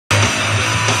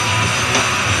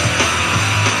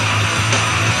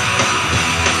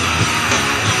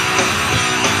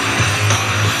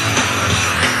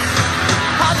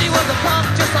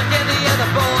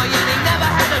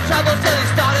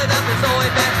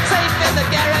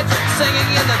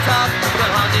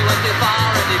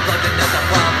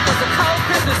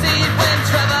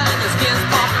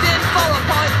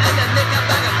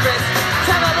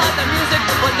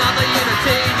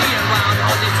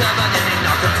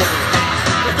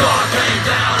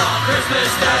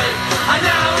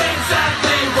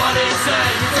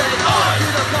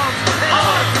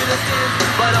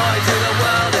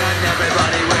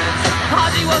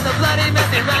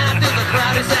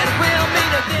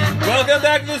Welcome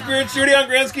back to the Spirit Studio on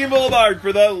Grand Scheme Boulevard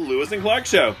for the Lewis and Clark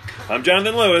Show. I'm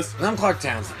Jonathan Lewis. And I'm Clark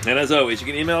Townsend. And as always, you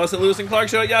can email us at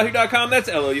lewisandclarkshow@yahoo.com. That's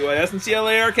LOUIS and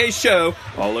CLARK show,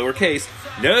 all lowercase,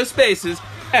 no spaces,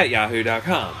 at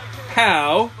yahoo.com.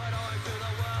 How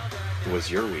was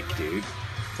your week, dude?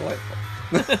 Delightful.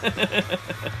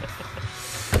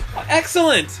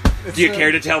 Excellent. Do you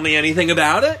care to tell me anything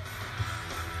about it?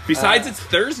 Besides, it's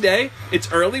Thursday. It's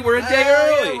early. We're a day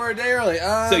early. Yeah, we're a day early.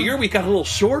 So your week got a little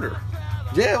shorter.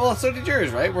 Yeah, well, so did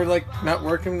yours, right? We're, not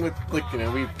working with, we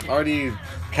already,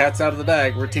 cat's out of the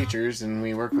bag. We're teachers, and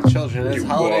we work with children. It's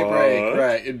holiday break.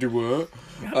 Right. Do what?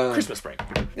 Christmas break.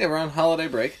 Yeah, we're on holiday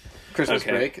break. Christmas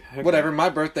break. Okay. Whatever. My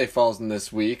birthday falls in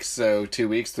this week, so 2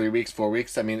 weeks, 3 weeks, 4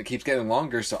 weeks. I mean, it keeps getting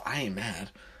longer, so I ain't mad.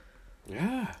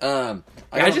 Yeah.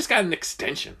 I just got an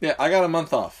extension. Yeah, I got a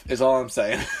month off, is all I'm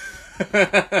saying.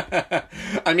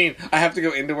 I mean, I have to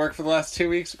go into work for the last 2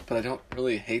 weeks, but I don't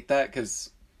really hate that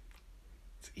because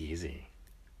it's easy.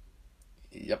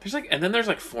 Yep. And then there's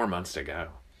 4 months to go.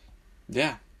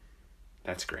 Yeah.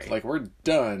 That's great. We're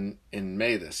done in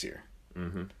May this year.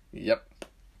 Mm-hmm. Yep.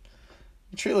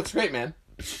 The tree looks great, man.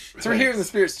 So we're here in the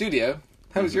Spirit Studio.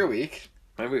 How was your week?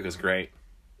 My week was great.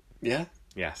 Yeah?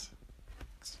 Yes.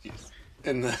 Jeez.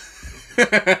 And the...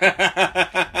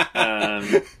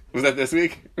 Was that this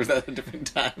week? Or was that a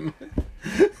different time?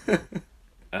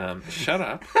 Shut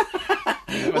up.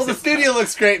 Well, the studio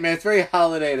looks great, man. It's very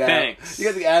holiday now. Thanks. You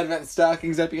got the Advent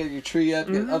stockings up. You got your tree up.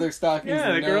 You got other stockings.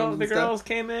 Yeah, and the girls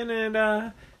came in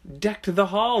and decked the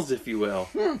halls, if you will.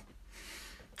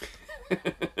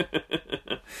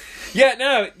 Yeah,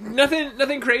 no,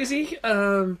 nothing crazy.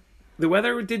 The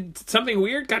weather did something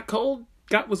weird. Got cold.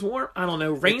 Was warm. I don't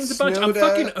know. Rains a bunch. I'm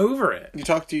fucking over it. You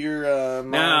talked to your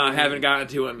mom? No, I haven't gotten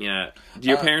to them yet. Do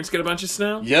your parents get a bunch of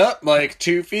snow? Yep,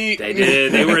 2 feet. They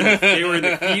did. They were in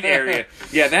the feet area.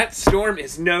 Yeah, that storm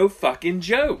is no fucking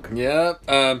joke. Yep.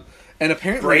 And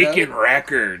apparently breaking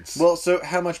records. Well, so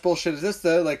how much bullshit is this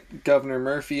though? Governor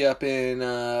Murphy up in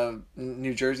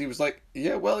New Jersey was like,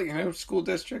 yeah, well, school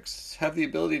districts have the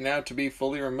ability now to be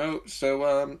fully remote,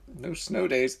 so no snow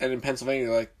days. And in Pennsylvania,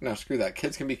 they're like, no, screw that.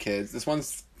 Kids can be kids. This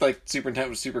one's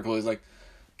superintendent was super cool. He's like,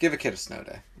 give a kid a snow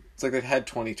day. It's like they've had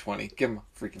 2020. Give them a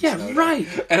freaking snow day. Yeah, right.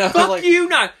 And I was Fuck you,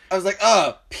 not. I was like,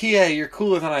 oh, PA, you're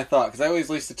cooler than I thought. Because I always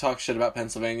used to talk shit about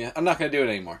Pennsylvania. I'm not going to do it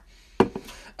anymore.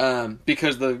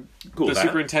 Because the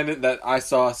superintendent that I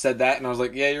saw said that, and I was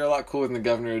like, yeah, you're a lot cooler than the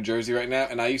governor of Jersey right now.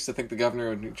 And I used to think the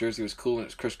governor of New Jersey was cool, and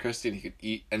it's Chris Christie, and he could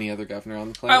eat any other governor on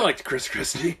the planet. I liked Chris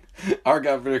Christie. Our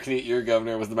governor can eat your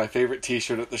governor was my favorite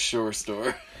t-shirt at the Shore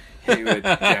store. He would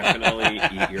definitely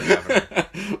eat your governor.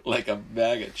 Like a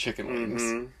bag of chicken wings.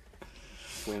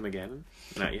 Mm-hmm. Whamageddon?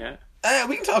 Not yet.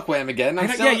 We can talk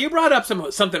Whamageddon. Yeah, you brought up something.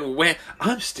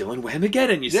 I'm still in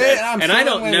Whamageddon, you said. Yeah, and I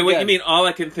don't know what you mean. All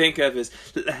I can think of is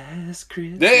last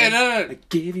Christmas. Yeah, no. I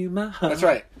gave you my heart. That's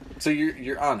right. So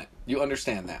you're on it. You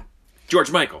understand that. George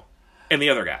Michael and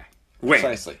the other guy. Wham.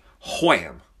 Precisely.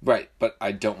 Wham. Right, but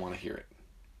I don't want to hear it.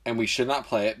 And we should not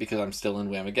play it because I'm still in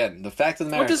Whamageddon. The fact of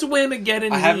the matter. What does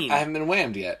Whamageddon mean? I haven't been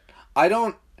whammed yet. I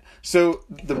don't. So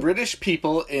the British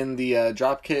people in the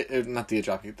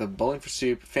the Bowling for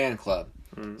Soup fan club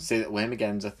say that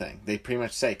Whamageddon's a thing. They pretty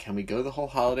much say, can we go the whole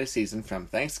holiday season from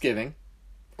Thanksgiving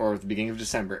or the beginning of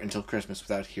December until Christmas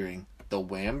without hearing the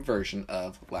Wham version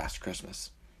of Last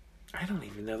Christmas? I don't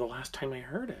even know the last time I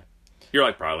heard it. You're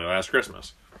like, probably Last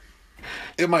Christmas.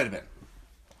 It might have been.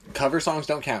 Cover songs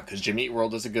don't count because Jimmy Eat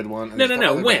World is a good one. No.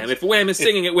 Wham. Bands. If Wham is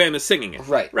singing it, Wham is singing it.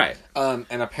 Right. Right. And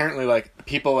apparently,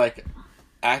 people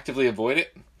actively avoid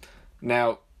it.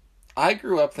 Now, I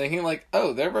grew up thinking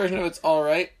oh, their version of it's all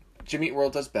right. Jimmy Eat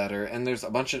World does better, and there's a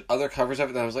bunch of other covers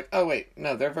of it that I was like, oh wait,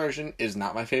 no, their version is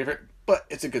not my favorite, but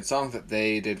it's a good song that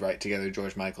they did write together,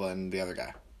 George Michael and the other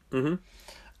guy. Mm-hmm.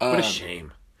 What a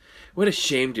shame. What a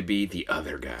shame to be the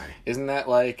other guy. Isn't that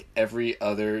like every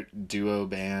other duo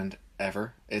band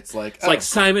ever? It's like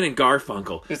Simon and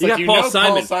Garfunkel. It's you like got Paul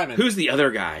Simon. Simon. Who's the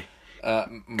other guy?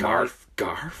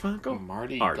 Garfunkel?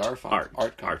 Marty Garfunkel.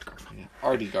 Art Garfunkel. Yeah.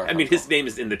 Artie Garfunkel. I mean, his name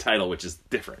is in the title, which is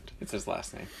different. It's his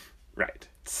last name. Right.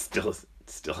 It's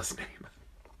still his name.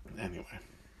 Anyway.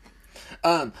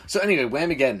 So anyway,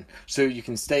 Whamageddon. So you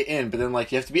can stay in, but then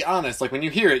you have to be honest. When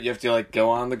you hear it, you have to go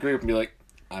on the group and be like,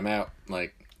 I'm out.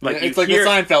 Like it's like the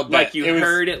Seinfeld bit. Like you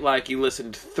heard it, like you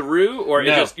listened through, or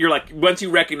you're like, once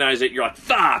you recognize it, you're like,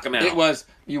 fuck, I'm out. It was,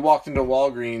 you walked into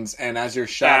Walgreens, and as you're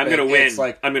shopping, I'm gonna win. it's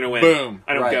like, I'm gonna win. Boom.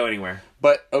 I don't go anywhere.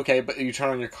 But you turn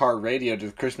on your car radio to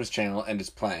the Christmas channel, and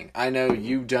it's playing. I know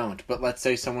you don't, but let's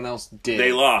say someone else did.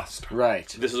 They lost. Right.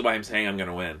 This is why I'm saying I'm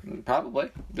gonna win.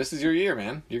 Probably. This is your year,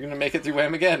 man. You're gonna make it through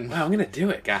Wham again. Wow, I'm gonna do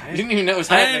it, guys. You didn't even know it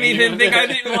was I happening. didn't even think I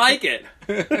didn't like it.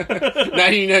 Now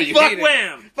you know you Fuck hate it.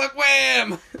 Wham! Fuck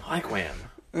Wham! I like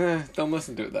Wham. Don't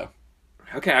listen to it, though.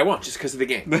 Okay, I won't, just because of the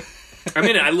game. I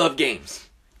mean, I love games.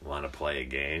 Want to play a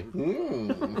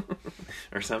game?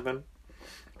 Or something?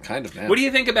 Kind of, man. What do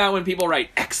you think about when people write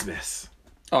Xmas?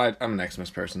 Oh, I'm an Xmas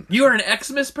person. You are an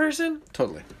Xmas person?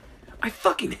 Totally. I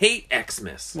fucking hate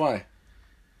Xmas. Why?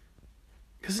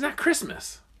 Because it's not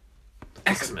Christmas.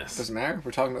 Xmas. Doesn't matter.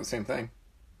 We're talking about the same thing.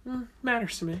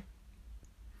 Matters to me.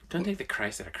 Don't take the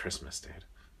Christ out of Christmas,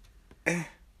 dude.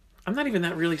 I'm not even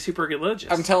that really super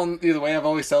religious. I'm telling you, the way I've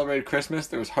always celebrated Christmas,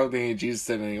 there was hardly any Jesus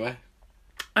in it anyway.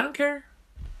 I don't care.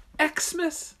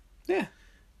 Xmas? Yeah.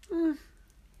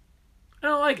 I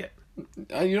don't like it.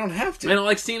 You don't have to. I don't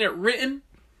like seeing it written.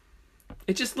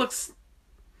 It just looks...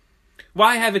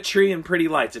 Why have a tree and pretty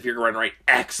lights if you're going to write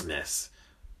Xmas?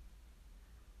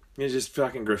 You just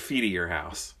fucking graffiti your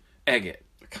house. Egg it.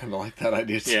 I kind of like that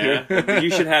idea, too. Yeah, you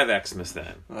should have Xmas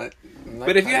then.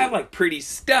 But if you have, like, pretty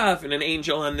stuff and an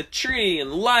angel on the tree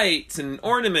and lights and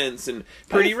ornaments and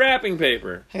pretty wrapping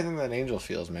paper... How do you think that angel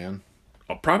feels, man?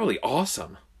 Oh, probably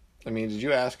awesome. I mean, did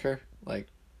you ask her, like,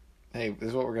 hey, this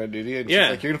is what we're going to do to you? And Yeah.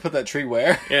 she's like, you're going to put that tree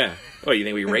where? Yeah. What, you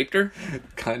think we raped her?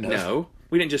 Kind of. No.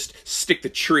 We didn't just stick the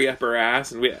tree up her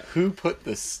ass and we... Who put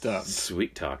the stump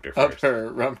Sweet talked her up first. her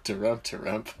rump to rump to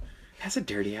rump? That's a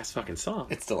dirty ass fucking song.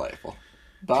 It's delightful.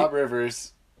 Bob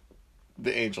Rivers,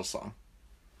 the angel song.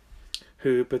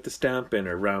 Who put the stump in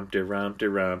her rump to rump to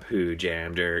rump? Who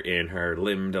jammed her in her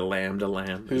limb to lamb to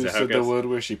lamb? Who Is that how said it the goes? wood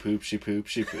where she poops, she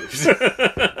poops, she poops?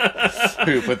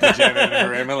 Who put the gem in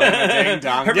her emma ding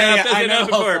dong? Her Yeah, mouth I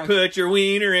doesn't know. open for her. Put your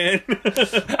wiener in.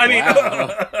 I mean, Wow.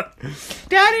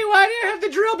 Daddy, why do you have the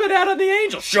drill bit out on the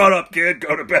angel? Shut up, kid.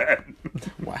 Go to bed.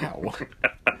 Wow.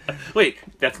 Wait,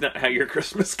 that's not how your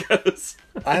Christmas goes.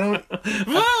 I don't...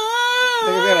 I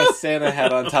think I've got a Santa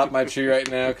hat on top of my tree right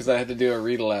now because I had to do a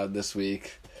read aloud this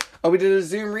week. Oh, we did a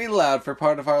Zoom read aloud for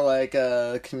part of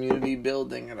our, community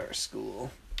building at our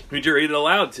school. Who'd you read it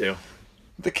aloud to?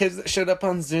 The kids that showed up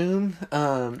on Zoom.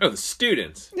 Oh, the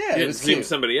students. Yeah, You it didn't was Zoom cute.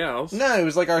 somebody else. No, it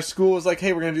was like our school was like,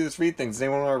 hey, we're going to do this read thing. Does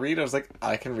anyone want to read? I was like,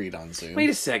 I can read on Zoom. Wait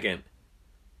a second.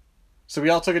 So we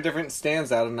all took a different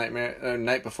stands out of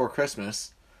Night Before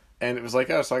Christmas. And it was like,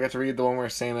 oh, so I got to read the one where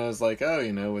Santa is like, oh,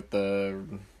 with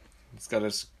it's got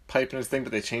his pipe in his thing,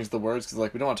 but they changed the words because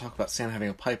like, we don't want to talk about Santa having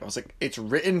a pipe. I was like, it's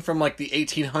written from like the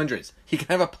 1800s. He can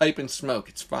have a pipe and smoke.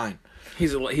 It's fine.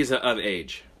 He's of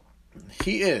age.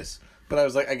 He is. But I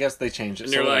was like, I guess they changed it.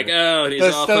 And so you're like, whatever. oh, and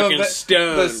he's all fucking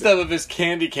stoned. The stub of his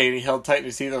candy cane he held tight in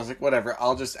his teeth. I was like, whatever,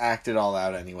 I'll just act it all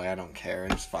out anyway. I don't care.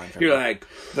 It's fine for me. You're like...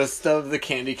 The stub of the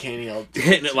candy cane he held...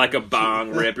 hitting it like a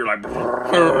bong rip. You're like... Would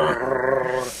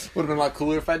have been a lot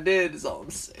cooler if I did, is all I'm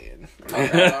saying. All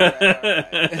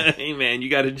right. Hey, man, you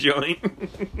got a joint?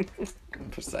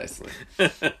 Precisely.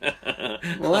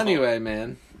 Well, anyway,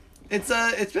 man.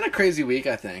 It's been a crazy week,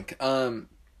 I think.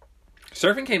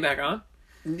 Surfing came back on.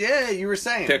 Yeah, you were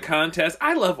saying. The contest.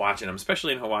 I love watching them,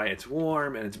 especially in Hawaii. It's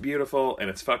warm, and it's beautiful, and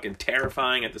it's fucking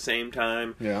terrifying at the same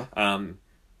time. Yeah.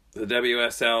 The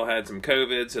WSL had some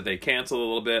COVID, so they canceled a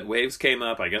little bit. Waves came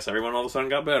up. I guess everyone all of a sudden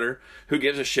got better. Who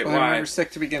gives a shit? Well, Why? we were sick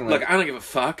to begin with. Look, I don't give a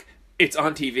fuck. It's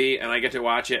on TV, and I get to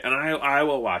watch it, and I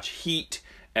will watch heat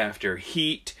after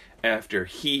heat after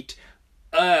heat.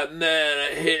 Oh, man,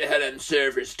 I hate how them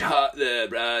surfers talk there,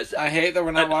 bros. I hate that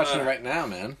we're not watching it right now,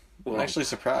 man. Well, I'm actually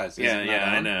surprised. Is Yeah, it not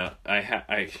yeah, I on? know.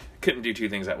 I couldn't do two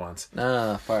things at once.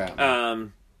 Far out.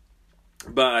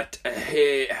 But I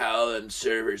hate how them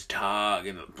servers talk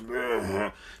and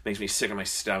makes me sick in my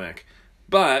stomach.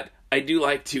 But I do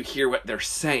like to hear what they're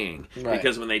saying Right.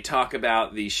 because when they talk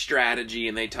about the strategy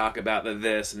and they talk about the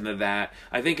this and the that,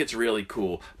 I think it's really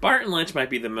cool. Barton Lynch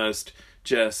might be the most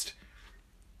just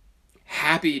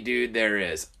happy dude there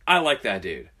is. I like that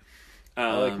dude.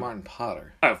 I like Martin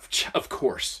Potter. Of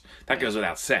course. That goes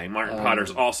without saying. Martin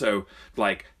Potter's also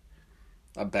like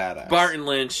A badass. Barton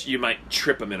Lynch, you might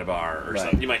trip him in a bar or Right.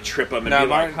 something. You might trip him and Now, be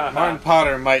Martin, like, Martin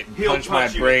Potter might He'll punch my you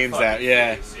in the brains fucking out.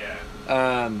 Yeah. face,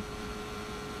 yeah.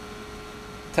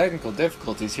 Technical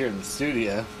difficulties here in the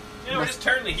studio. Yeah, we're just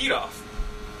turning the heat off.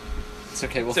 It's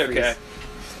okay. We'll It's freeze. okay.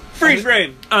 Freeze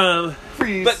frame.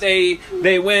 Freeze. But they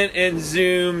went and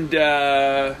zoomed.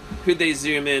 Who'd they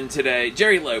zoom in today?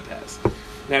 Jerry Lopez.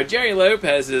 Now, Jerry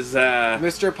Lopez is,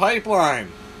 Mr. Pipeline.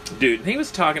 dude, he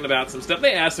was talking about some stuff.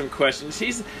 They asked him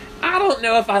questions. I don't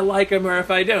know if I like him or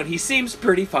if I don't. He seems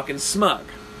pretty fucking smug.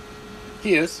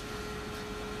 He is.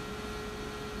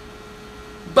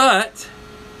 But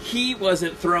he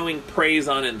wasn't throwing praise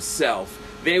on himself.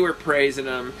 They were praising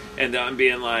him, and I'm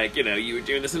being like, you were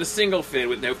doing this in a single fin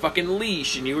with no fucking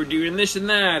leash, and you were doing this and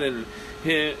that, and,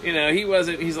 he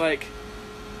wasn't, he's like,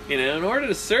 in order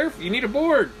to surf, you need a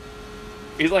board.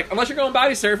 He's like, unless you're going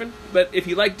body surfing, but if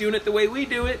you like doing it the way we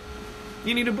do it,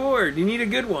 you need a board. You need a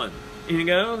good one.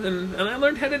 And I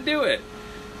learned how to do it.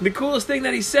 The coolest thing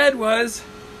that he said was,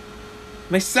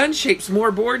 my son shapes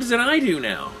more boards than I do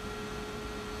now.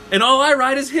 And all I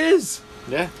ride is his.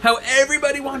 Yeah. How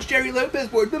everybody wants Jerry Lopez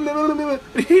board.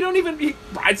 He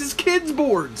rides his kids'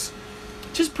 boards.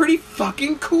 Just pretty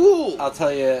fucking cool. I'll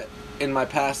tell you, in my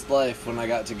past life, when I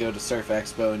got to go to Surf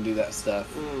Expo and do that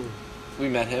stuff, we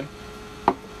met him.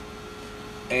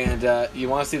 And you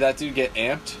want to see that dude get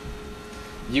amped?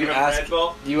 You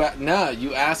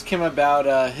ask him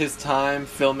about his time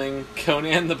filming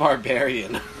Conan the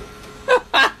Barbarian.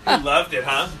 He loved it,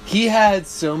 huh? He had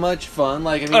so much fun.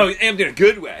 Amped in a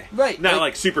good way. Right. Not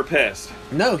like super pissed.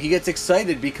 No, he gets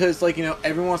excited because,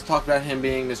 everyone wants to talk about him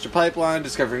being Mr. Pipeline,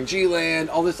 discovering G-Land,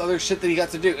 all this other shit that he got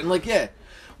to do. And,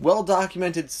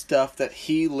 well-documented stuff that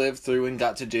he lived through and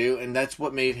got to do, and that's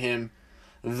what made him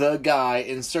the guy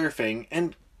in surfing.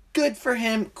 And good for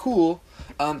him. Cool.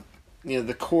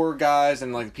 The core guys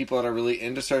and, the people that are really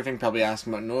into surfing probably ask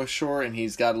him about North Shore, and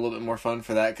he's got a little bit more fun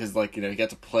for that because, he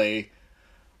got to play...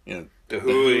 the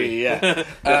Hui. Yeah.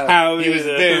 The Howie. He was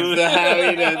the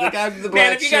Howie, the guy with the black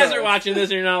Man, if you guys shorts. are watching this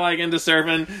and you're not, into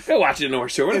surfing, go watch it in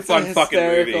North Shore. What a fun fucking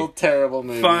movie. Terrible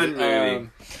movie. Fun movie.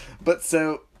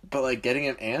 But getting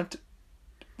him amped,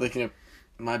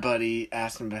 my buddy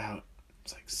asked him about,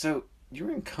 it's like, so, you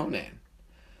were in Conan,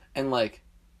 and,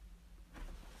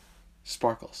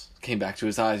 sparkles came back to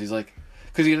his eyes. He's like,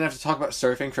 because he didn't have to talk about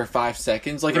surfing for 5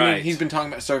 seconds. He's been talking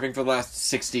about surfing for the last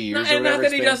 60 years. And not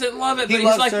that he doesn't love it, but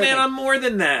he's like, surfing. Man, I'm more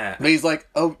than that. But he's like,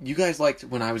 oh, you guys liked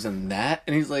when I was in that?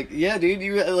 And he's like, yeah, dude,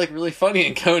 you were really funny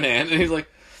in Conan. And he's like,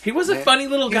 he was a funny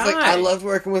little guy. He's like, I loved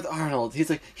working with Arnold.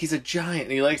 He's like, he's a giant.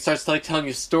 And he starts telling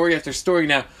you story after story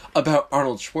now about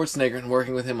Arnold Schwarzenegger and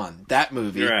working with him on that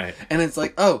movie. Right. And it's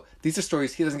like, oh, these are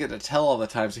stories he doesn't get to tell all the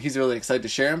time, so he's really excited to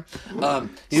share them.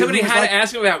 Somebody had to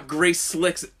ask him about Grace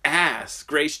Slick's ass,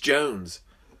 Grace Jones.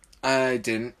 I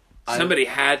didn't. Somebody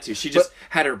had to. She just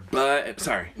had her butt.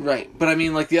 Sorry. Right. But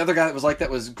the other guy that was like that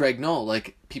was Greg Knoll.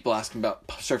 People ask him about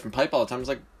surfing pipe all the time. I was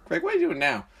like, Greg, what are you doing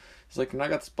now? He's like, I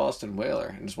got this Boston Whaler.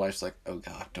 And his wife's like, oh,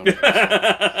 God, don't do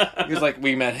that. He's like,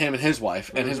 we met him and his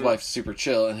wife, and his wife's super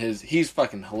chill, and he's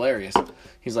fucking hilarious.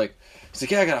 He's like,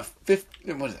 yeah, I got a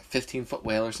 15-foot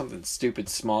whale or something stupid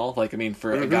small.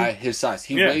 For a guy his size.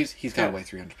 He's got to weigh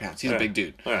 300 pounds. He's a big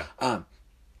dude. Yeah.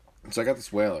 So I got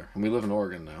this whaler, and we live in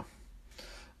Oregon now.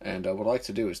 And what I like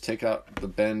to do is take out the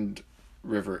Bend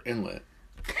River Inlet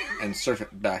and surf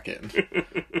it back in.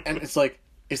 And it's like,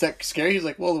 is that scary? He's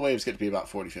like, well, the waves get to be about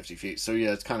 40, 50 feet. So,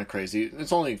 yeah, it's kind of crazy.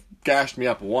 It's only gashed me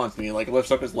up once. And he, lifts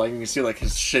up his leg and you see,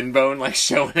 his shin bone,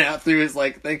 showing out through his,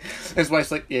 thing. And his wife's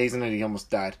like, yeah, he's in it. He almost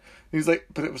died. And he's like,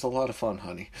 but it was a lot of fun,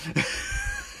 honey.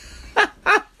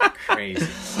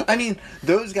 Crazy.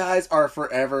 Those guys are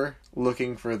forever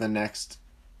looking for the next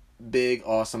big,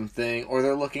 awesome thing. Or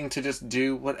they're looking to just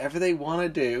do whatever they want to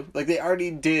do. They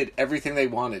already did everything they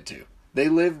wanted to. They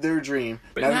lived their dream.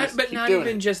 But not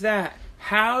even just that.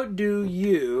 How do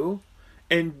you,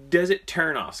 and does it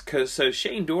turn off? So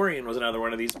Shane Dorian was another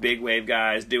one of these big wave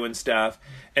guys doing stuff,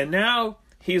 and now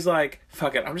he's like,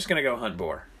 fuck it, I'm just going to go hunt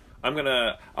boar.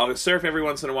 I'll surf every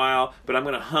once in a while, but I'm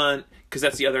going to hunt, because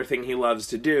that's the other thing he loves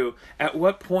to do. At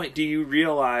what point do you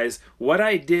realize, what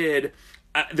I did,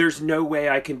 there's no way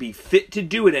I can be fit to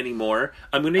do it anymore,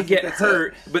 I'm going to get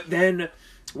hurt, but then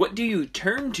what do you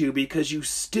turn to, because you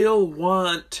still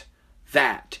want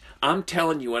that? I'm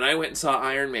telling you, when I went and saw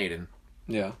Iron Maiden,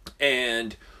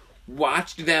 and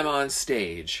watched them on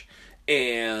stage,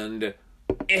 and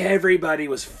everybody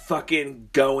was fucking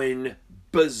going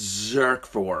berserk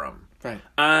for them. Right.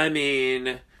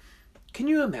 Can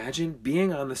you imagine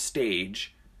being on the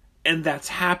stage, and that's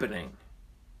happening?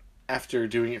 After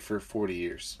doing it for 40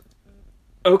 years.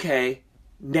 Okay,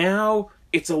 now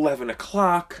it's 11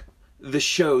 o'clock, the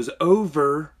show's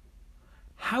over.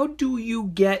 How do you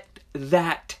get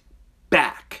that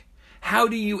back? How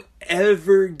do you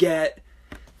ever get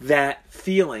that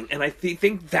feeling? And I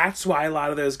think that's why a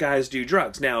lot of those guys do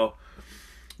drugs. Now,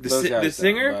 the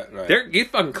singer, he's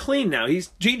fucking clean now. He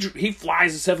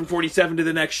flies a 747 to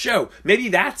the next show. Maybe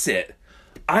that's it.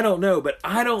 I don't know, but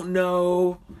I don't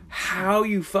know how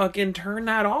you fucking turn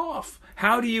that off.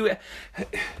 How do you...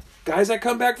 Guys that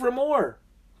come back for more.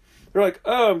 They're like,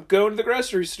 oh, I'm going to the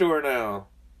grocery store now.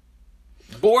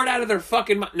 Bored out of their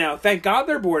fucking mind. Now, thank God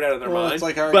they're bored out of their mind. It's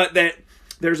like but that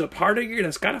there's a part of you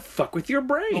that's got to fuck with your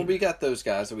brain. Well, we got those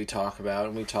guys that we talk about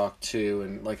and we talk to,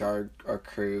 and like our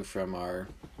crew from our...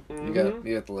 You got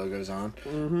the logos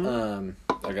on.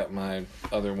 I got my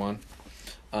other one.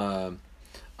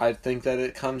 I think that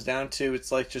it comes down to,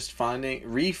 it's like just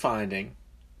refinding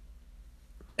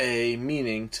a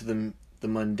meaning to the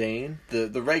mundane,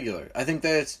 the regular. I think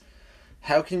that it's,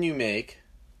 how can you make...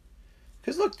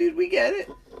 Because look, dude, we get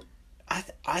it.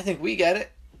 I think we get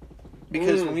it.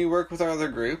 Because when we work with our other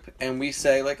group and we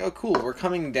say, like, oh, cool, we're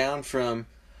coming down from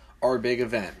our big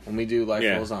event when we do Life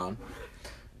Rolls On.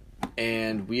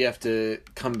 And we have to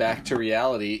come back to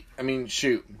reality. I mean,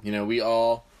 shoot, we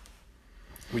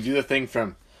do the thing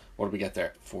from, what do we get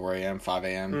there? 4 a.m., 5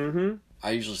 a.m.? Mm-hmm.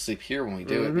 I usually sleep here when we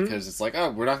do it because it's like,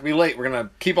 oh, we're not going to be late. We're going to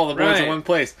keep all the boys in one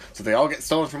place. So they all get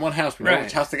stolen from one house. We know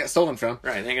which house they get stolen from.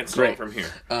 Right, they get stolen from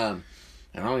here.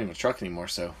 And I don't even have a truck anymore,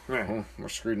 so we're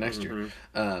screwed next year.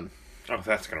 Oh,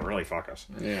 that's going to really fuck us.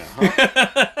 Yeah.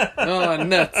 Oh,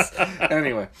 nuts.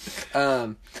 Anyway.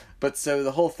 But so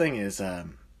the whole thing is, I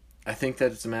think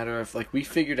that it's a matter of, like, we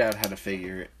figured out how to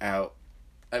figure out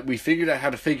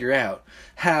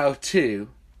how to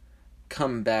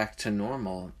come back to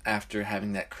normal after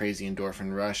having that crazy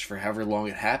endorphin rush for however long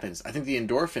it happens. I think the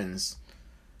endorphins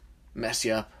mess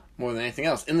you up more than anything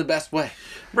else in the best way.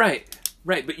 Right,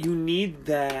 but you need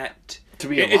that to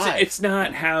be alive. It's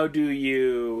not how do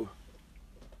you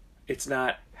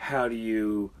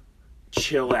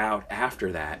chill out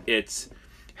after that. It's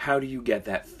how do you get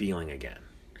that feeling again.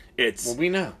 Well, we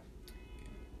know.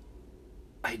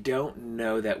 I don't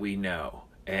know that we know.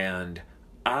 And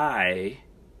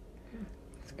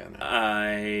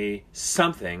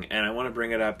something, and I want to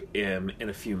bring it up in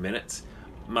a few minutes.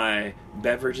 My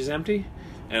beverage is empty,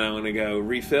 and I'm going to go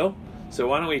refill. So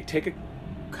why don't we take a...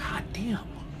 God damn.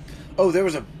 Oh, there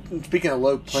was speaking of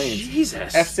low planes.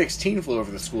 Jesus. F-16 flew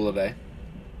over the school today.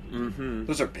 Mm-hmm.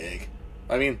 Those are big.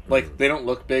 I mean, like, they don't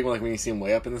look big when you see them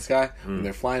way up in the sky. When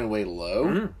they're flying way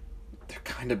low, they're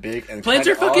kind of big. And planes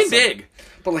are fucking big.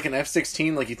 But like an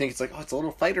F-16, like, you think it's like, oh, it's a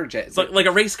little fighter jet. It's like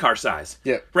a race car size.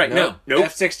 Yeah. Right, no. Nope.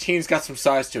 F-16's got some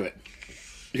size to it.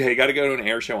 Yeah, you got to go to an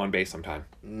air show on base sometime.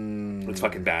 It's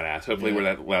fucking badass. Hopefully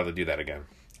we're allowed to do that again.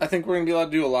 I think we're going to be allowed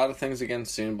to do a lot of things again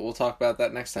soon, but we'll talk about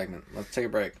that next segment. Let's take a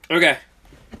break. Okay.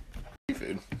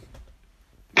 Food.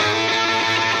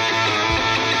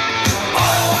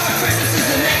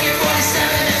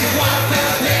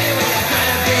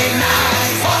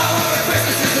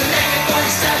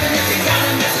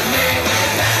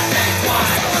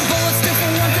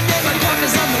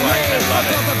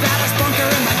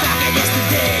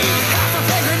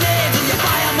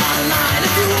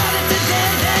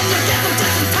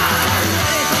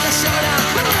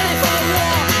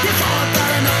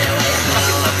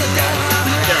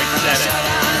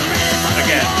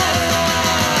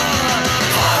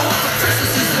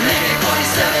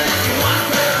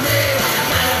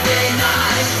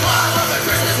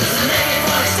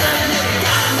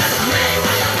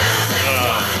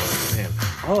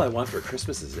 All I want for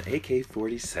Christmas is an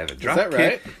AK-47. Is that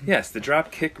right? Yes, the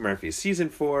Dropkick Murphys, Season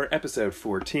 4, Episode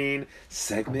 14,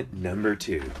 Segment Number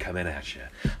 2, coming at you.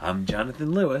 I'm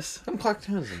Jonathan Lewis. I'm Clark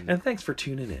Townsend. And thanks for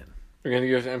tuning in. We're going to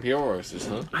go to NPR Voices,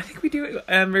 huh? I think we do it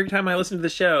every time I listen to the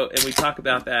show and we talk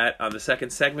about that on the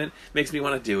second segment. Makes me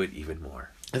want to do it even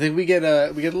more. I think we get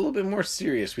a little bit more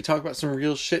serious. We talk about some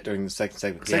real shit during the second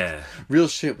segment. Yeah. Real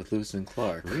shit with Lewis and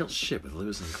Clark. Real shit with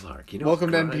Lewis and Clark. You know,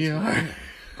 welcome to NPR.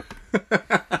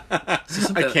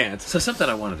 I can't. So something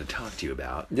I wanted to talk to you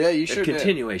about. Yeah, you should. A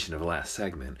continuation of last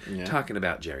segment, talking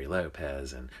about Jerry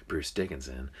Lopez and Bruce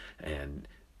Dickinson and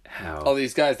how all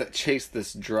these guys that chase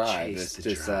this drive,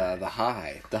 the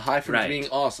high from being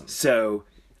awesome. So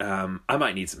I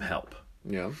might need some help.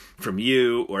 Yeah. From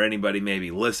you or anybody maybe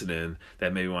listening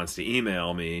that maybe wants to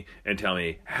email me and tell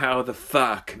me how the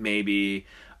fuck maybe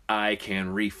I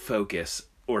can refocus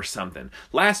or something.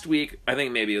 Last week, I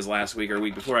think maybe it was last week or a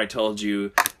week before, I told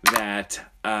you that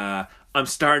I'm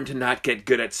starting to not get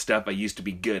good at stuff I used to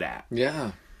be good at.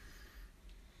 Yeah.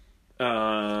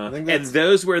 And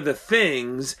those were the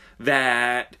things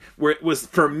that was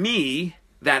for me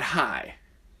that high.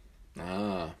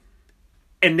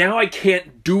 And now I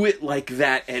can't do it like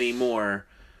that anymore.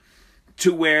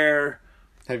 To where...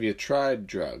 Have you tried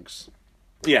drugs?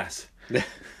 Yes.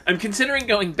 I'm considering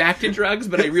going back to drugs,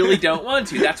 but I really don't want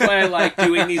to. That's why I like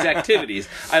doing these activities.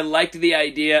 I liked the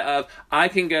idea of I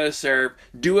can go surf,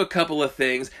 do a couple of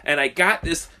things, and I got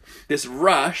this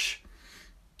rush,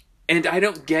 and I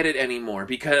don't get it anymore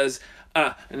because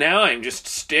now I'm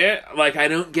just like I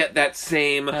don't get that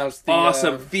same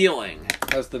awesome feeling.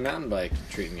 How's the mountain bike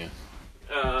treating you?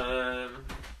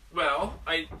 Well,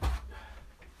 I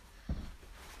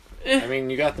mean,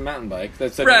 you got the mountain bike.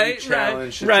 That's a new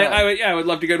challenge. Right. I would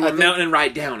love to go to a mountain and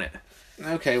ride down it.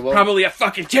 Okay, well, probably a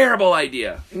fucking terrible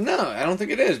idea. No, I don't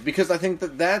think it is because I think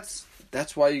that's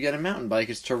why you get a mountain bike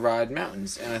is to ride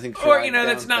mountains, and I think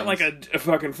that's not like a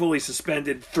fucking fully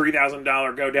suspended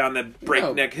 $3,000 go down the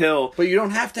breakneck hill. But you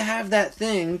don't have to have that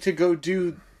thing to go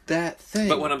do that thing.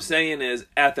 But what I'm saying is,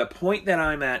 at the point that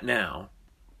I'm at now,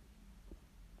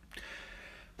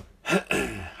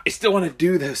 I still want to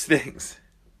do those things.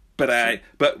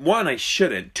 But one, I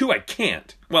shouldn't. Two, I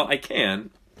can't. Well, I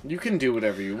can. You can do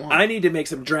whatever you want. I need to make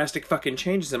some drastic fucking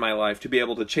changes in my life to be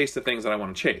able to chase the things that I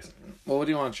want to chase. Well, what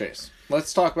do you want to chase?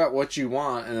 Let's talk about what you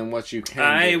want and then what you can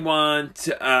I do. want...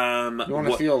 you want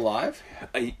to feel alive?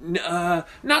 Not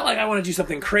like I want to do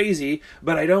something crazy,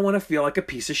 but I don't want to feel like a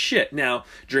piece of shit. Now,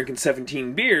 drinking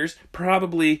 17 beers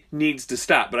probably needs to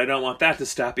stop, but I don't want that to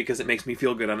stop because it makes me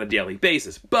feel good on a daily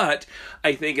basis. But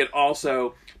I think it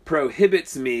also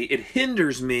prohibits me, it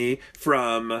hinders me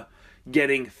from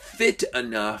getting fit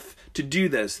enough to do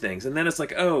those things. And then it's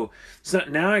like, oh, so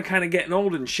now I'm kind of getting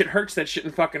old and shit hurts that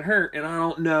shouldn't fucking hurt, and I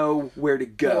don't know where to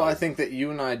go. Well, I think that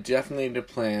you and I definitely need to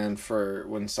plan for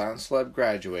when Silent Celeb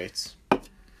graduates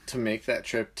to make that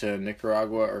trip to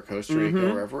Nicaragua or Costa Rica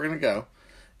or wherever we're going to go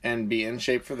and be in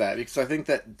shape for that. Because I think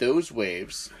that those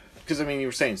waves, because I mean, you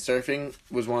were saying surfing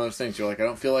was one of those things. You're like, I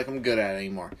don't feel like I'm good at it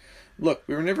anymore. Look,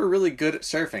 we were never really good at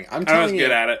surfing. I was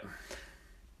good at it.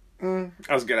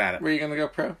 I was good at it. Were you going to go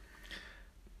pro?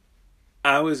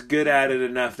 I was good at it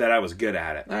enough that I was good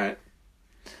at it. All right.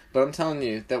 But I'm telling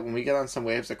you that when we get on some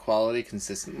waves of quality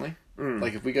consistently,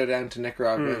 like if we go down to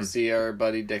Nicaragua and see our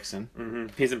buddy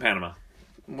Dixon. He's in Panama.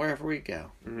 Wherever we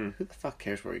go. Who the fuck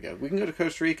cares where we go? We can go to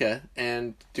Costa Rica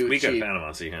and do it We cheap. go to Panama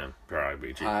and see him. Probably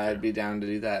be cheap. I'd be down to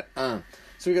do that. So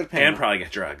we go to Panama. And probably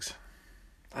get drugs.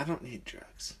 I don't need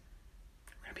drugs.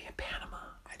 We're going to be in Panama.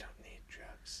 I don't need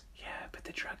drugs. Yeah, but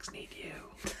the drugs need you.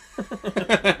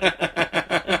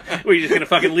 Were you just going to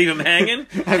fucking leave him hanging?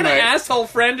 What kind of asshole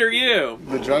friend are you?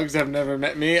 The drugs have never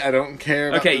met me. I don't care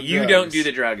about Okay, the you drugs. don't do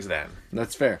the drugs then.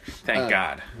 That's fair. Thank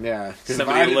God. Yeah.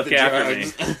 Somebody will look after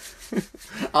me.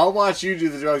 I'll watch you do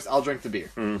the drugs. I'll drink the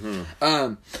beer.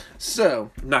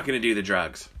 So I'm not going to do the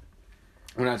drugs.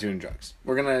 we're not doing drugs.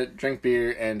 We're going to drink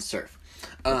beer and surf.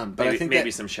 But Maybe, I think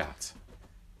maybe some shots.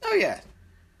 Oh, yeah.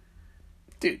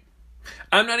 Dude.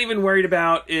 I'm not even worried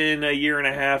about in a year and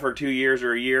a half or 2 years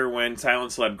or a year when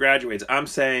Silent Celeb graduates. I'm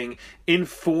saying in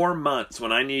 4 months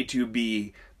when I need to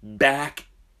be back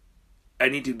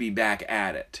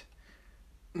at it.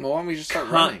 Well, why don't we just start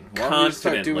running? Why don't we just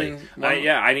start Confidently. doing...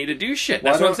 I need to do shit.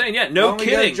 That's what I'm saying. Yeah, no why don't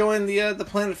kidding. We join the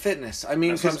Planet Fitness. I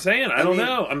mean, that's what I'm saying. I don't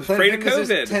know. I'm Planet afraid of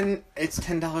Fitness COVID. It's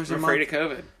 $10 a month. I'm afraid of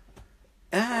COVID.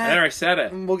 There, I said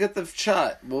it. We'll get the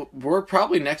shot. We're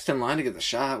probably next in line to get the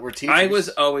shot. We're teachers. I was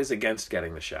always against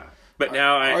getting the shot, but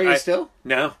now Are you still?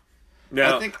 No.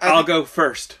 I I'll go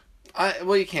first.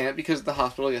 Well, you can't because the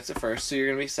hospital gets it first, so you're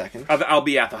going to be second. I'll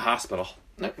be at the hospital.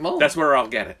 No, well, That's where I'll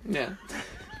get it. Yeah.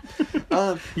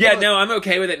 No, I'm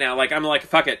okay with it now. I'm like,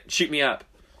 fuck it, shoot me up.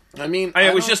 I mean,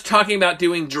 I was just talking about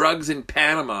doing drugs in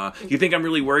Panama. You think I'm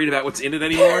really worried about what's in it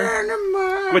anymore?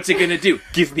 Panama. What's it gonna do?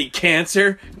 Give me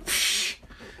cancer?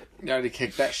 You already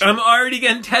kicked that shit. I'm already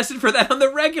getting tested for that on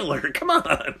the regular. Come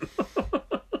on.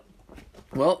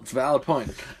 Well, it's a valid point.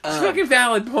 It's a fucking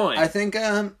valid point. I think,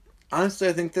 honestly,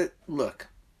 I think that, look.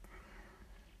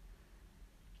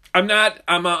 I'm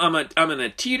in a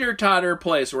teeter-totter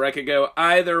place where I could go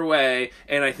either way,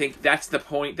 and I think that's the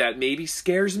point that maybe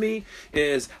scares me,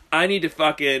 is I need to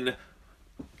fucking,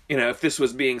 if this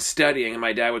was being studying and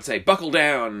my dad would say, buckle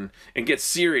down and get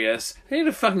serious, I need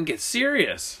to fucking get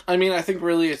serious. I mean, I think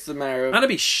really it's the matter of... I'm going to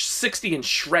be 60 and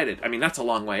shredded. I mean, that's a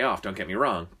long way off, don't get me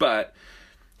wrong, but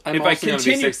I'm also going to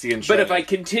be 60 and but shredded. if I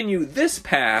continue this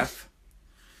path,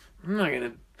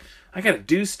 I gotta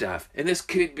do stuff, and this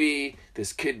could be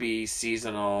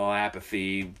seasonal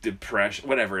apathy, depression,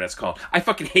 whatever that's called. I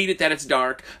fucking hate it that it's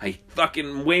dark. I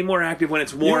fucking way more active when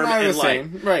it's warm and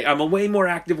light. Right. I'm way more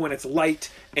active when it's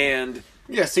light and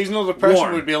yeah. Seasonal depression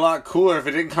warm. would be a lot cooler if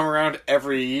it didn't come around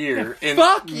every year in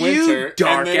fuck winter. You,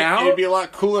 dark and then out. It'd be a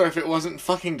lot cooler if it wasn't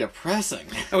fucking depressing.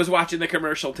 I was watching the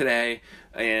commercial today,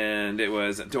 and it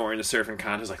was during the surfing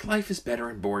contest. Like, life is better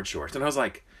in board shorts, and I was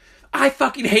like, I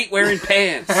fucking hate wearing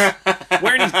pants.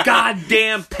 Wearing these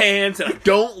goddamn pants, and I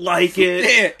don't like it.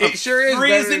 Yeah, it sure is better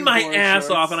freezing than my board ass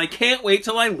shorts. off, and I can't wait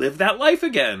till I live that life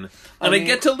again. And I mean-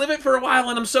 get to live it for a while,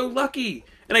 and I'm so lucky.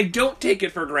 And I don't take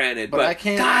it for granted. But I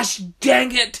can't- gosh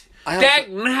dang it. Dang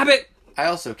nabbit. I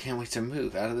also can't wait to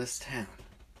move out of this town.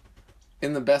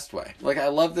 In the best way. Like, I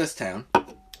love this town.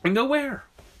 And go where?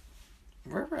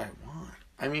 Wherever I want.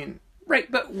 I mean... Right,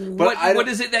 but I what don't-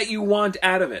 is it that you want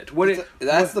out of it?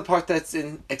 That's the part that's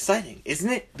exciting, isn't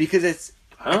it? Because it's...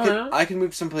 I can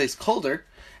move someplace colder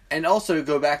and also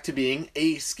go back to being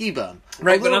a ski bum.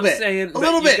 Right, a little but I'm bit. saying a that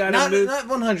little you bit. gotta Not move-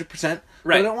 100%.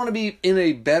 Right. But I don't want to be in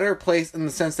a better place in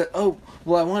the sense that, I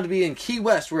want to be in Key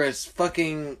West where it's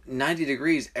fucking 90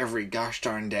 degrees every gosh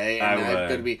darn day. And I'm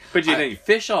going to be... But you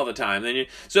fish all the time. Then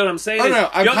so what I'm saying Oh, is, no,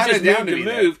 I'm don't kinda just down move to to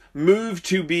be move. Move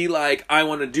to be like, I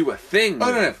want to do a thing.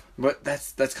 Oh, no. But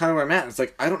that's kind of where I'm at. It's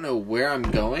like, I don't know where I'm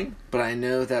going, but I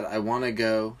know that I want to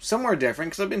go somewhere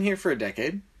different because I've been here for a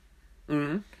decade.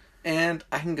 Mm-hmm. And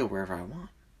I can go wherever I want.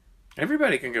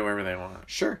 Everybody can go wherever they want.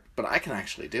 Sure, but I can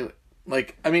actually do it.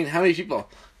 Like, I mean, how many people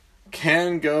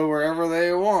can go wherever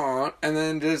they want and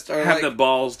then just are Have like... the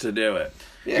balls to do it.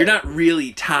 Yeah. You're not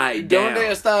really tied down.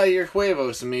 Donde está your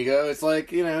huevos, amigo? It's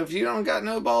like, if you don't got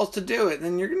no balls to do it,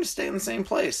 then you're going to stay in the same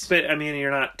place. But, I mean,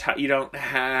 you're not... you don't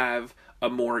have a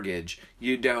mortgage.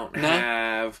 You don't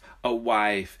have a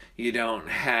wife. You don't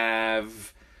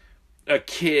have a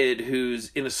kid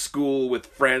who's in a school with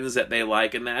friends that they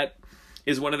like, and that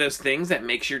is one of those things that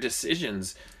makes your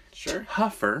decisions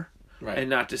tougher. Right.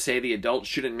 And not to say the adults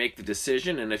shouldn't make the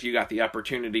decision, and if you got the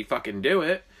opportunity, fucking do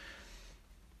it.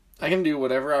 I can do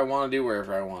whatever I want to do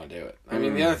wherever I want to do it. I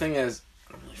mean, the other thing is,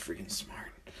 I'm really freaking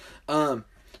smart.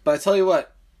 But I tell you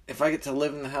what, if I get to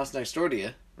live in the house next door to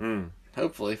you,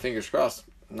 hopefully, fingers crossed,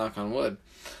 knock on wood.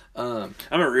 I'm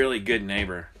a really good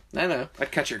neighbor. I know. I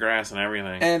cut your grass and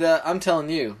everything. And I'm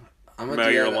telling you, I'm gonna Mow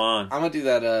do your that, lawn. I'm gonna do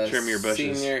that. Trim your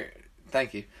bushes.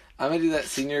 Thank you. I'm gonna do that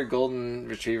senior golden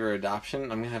retriever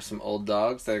adoption. I'm gonna have some old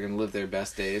dogs that are gonna live their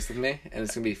best days with me, and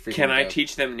it's gonna be freaking. Can I dope.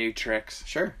 teach them new tricks?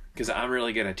 Sure. Because I'm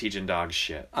really good at teaching dogs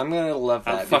shit. I'm gonna love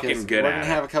that. I'm fucking because good we're at gonna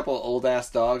it. have a couple old ass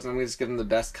dogs, and I'm gonna just give them the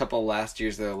best couple last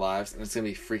years of their lives, and it's gonna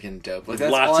be freaking dope. Like,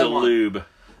 that's Lots all I of want. lube.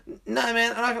 Nah,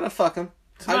 man, I'm not gonna fuck them.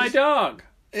 It's my dog.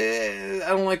 I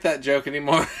don't like that joke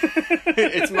anymore.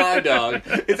 It's my dog.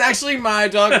 It's actually my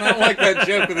dog, and I don't like that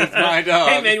joke when it's my dog.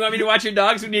 Hey man, you want me to watch your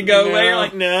dogs when you go away? You're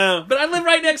like, no. But I live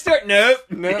right next door. Nope.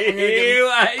 No,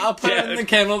 I'll put it in the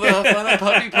kennel. They'll have fun at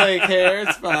puppy play care.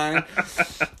 It's fine.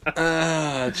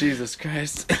 Jesus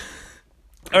Christ.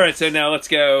 All right, so now let's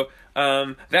go.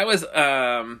 That was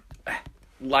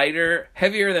lighter,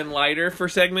 heavier than lighter for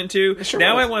segment 2. Sure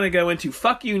now was. I want to go into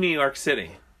Fuck You, New York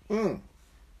City.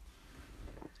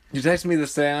 You texted me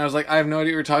this day, and I was like, I have no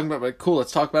idea what you're talking about, but cool,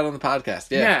 let's talk about it on the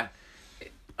podcast. Yeah.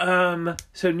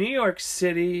 So New York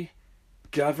City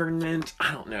government,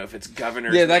 I don't know if it's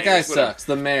governor. Yeah, that guy sucks.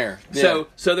 The mayor. Yeah.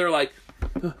 So they're like,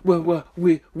 well,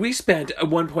 we spent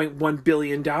 $1.1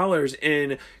 billion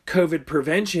in COVID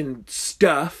prevention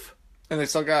stuff. And they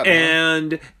still got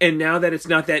it. And now that it's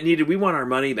not that needed, we want our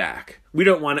money back. We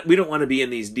don't want to be in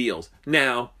these deals.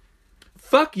 Now,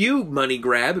 fuck you, money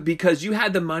grab, because you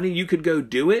had the money, you could go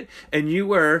do it, and you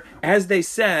were, as they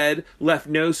said, left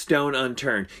no stone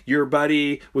unturned. Your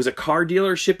buddy was a car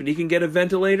dealership and he can get a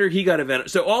ventilator, he got a ventilator.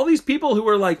 So all these people who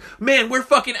were like, man, we're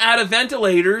fucking out of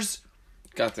ventilators.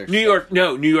 Got their New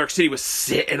York City was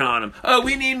sitting on them. Oh,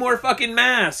 we need more fucking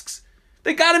masks.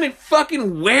 They got them in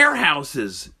fucking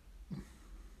warehouses.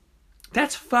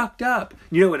 That's fucked up.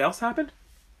 You know what else happened?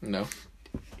 No.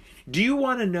 Do you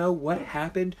want to know what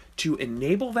happened to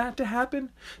enable that to happen?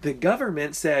 The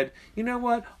government said, you know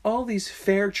what? All these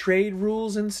fair trade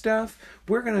rules and stuff,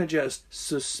 we're going to just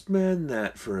suspend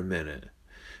that for a minute.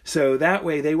 So that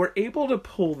way they were able to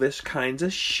pull this kinds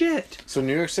of shit. So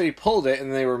New York City pulled it,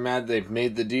 and they were mad they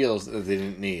made the deals that they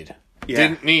didn't need. Yeah.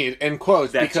 Didn't need, in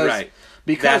quotes. That's because, right.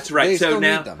 Because That's right. they So still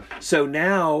now, need them. so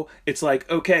now it's like,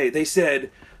 okay, they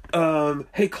said,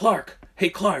 hey Clark,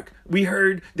 we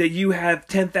heard that you have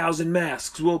 10,000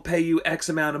 masks. We'll pay you X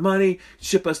amount of money.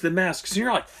 Ship us the masks. And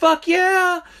you're like, fuck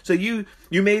yeah. So you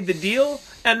made the deal,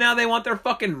 and now they want their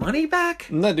fucking money back?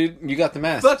 No, dude, you got the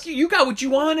mask. Fuck you. You got what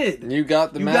you wanted. You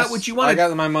got the mask. You got what you wanted. I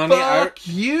got my money. Fuck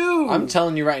you. I'm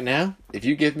telling you right now, if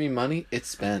you give me money, it's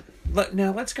spent.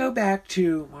 Now let's go back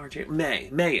to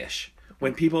May-ish.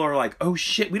 When people are like, oh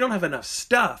shit, we don't have enough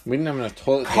stuff. We didn't have enough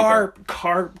toilet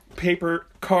paper.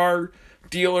 Car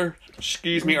dealer,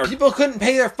 excuse me. Or people couldn't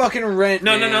pay their fucking rent.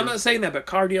 No, man. I'm not saying that, but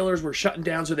car dealers were shutting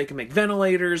down so they can make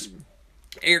ventilators.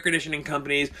 Air conditioning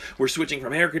companies were switching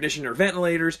from air conditioner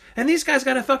ventilators, and these guys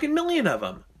got a fucking million of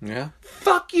them. Yeah.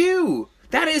 Fuck you.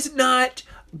 That is not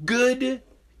good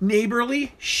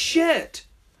neighborly shit.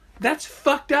 That's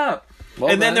fucked up. Well,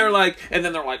 and then they're like,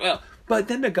 well, but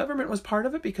then the government was part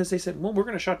of it because they said, well, we're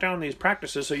going to shut down these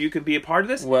practices so you can be a part of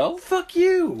this. Well, fuck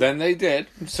you. Then they did.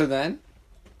 So then,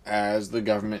 as the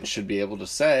government should be able to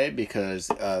say, because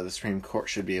the Supreme Court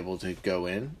should be able to go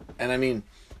in, and I mean,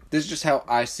 this is just how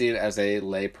I see it as a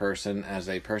lay person, as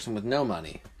a person with no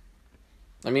money.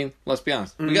 I mean, let's be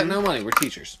honest. We got no money. We're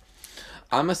teachers.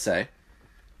 I'm going to say,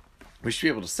 we should be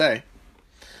able to say,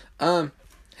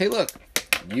 hey, look,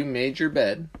 you made your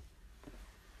bed.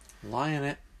 Lie in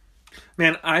it.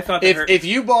 Man, I thought if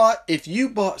you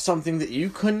bought something that you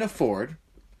couldn't afford.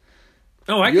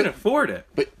 Oh, I could afford it.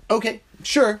 But okay,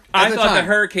 sure. I thought the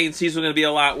hurricane season was going to be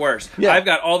a lot worse. Yeah. I've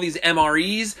got all these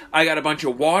MREs. I got a bunch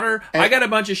of water. I got a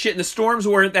bunch of shit, and the storms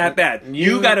weren't that bad.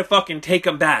 You got to fucking take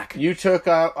them back. You took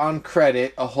out on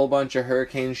credit a whole bunch of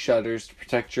hurricane shutters to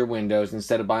protect your windows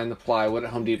instead of buying the plywood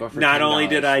at Home Depot for $10. Not only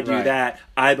did I do that,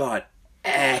 I bought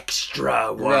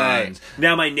extra ones. Right.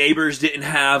 Now my neighbors didn't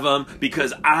have them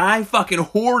because I fucking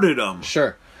hoarded them.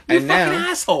 Sure. You fucking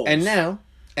assholes. And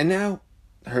now,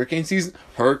 hurricane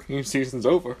season's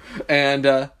over. And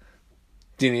do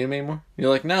you need them anymore? You're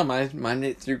like, no,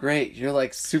 mine they're great. You're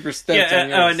like super stoked on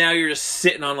yours. And now you're just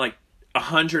sitting on like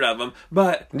 100 of them.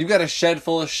 But you've got a shed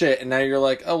full of shit, and now you're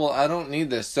like, oh well, I don't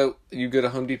need this. So you go to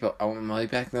Home Depot. I want my money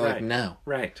back. And they're like, no,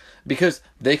 right? Because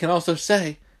they can also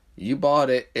say, you bought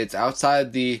it. It's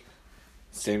outside the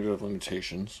standard of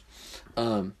limitations.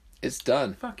 It's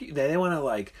done. Fuck you. They want to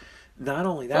like. Not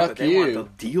only that, but they want the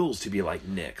deals to be like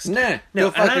nixed. Nah, no,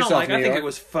 and I don't like. I think it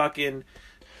was fucking.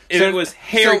 It was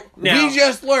Harry. So we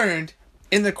just learned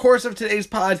in the course of today's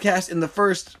podcast, in the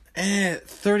first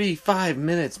 35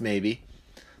 minutes maybe,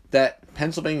 that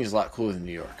Pennsylvania is a lot cooler than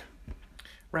New York.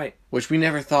 Right. Which we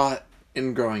never thought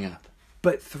in growing up.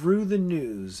 But through the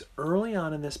news, early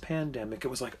on in this pandemic, it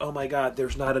was like, oh my God,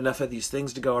 there's not enough of these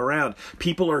things to go around.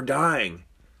 People are dying.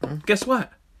 Mm-hmm. Guess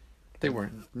what? They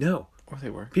weren't. No. Or they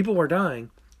were. People were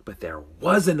dying, but there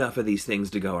was enough of these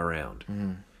things to go around.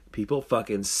 Mm-hmm. People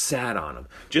fucking sat on them.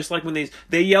 Just like when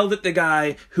they yelled at the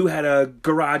guy who had a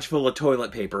garage full of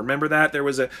toilet paper. Remember that? There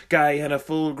was a guy who had a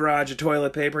full garage of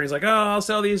toilet paper, and he's like, oh, I'll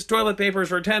sell these toilet papers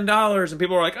for $10. And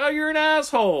people were like, oh, you're an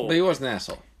asshole. But he was an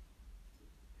asshole.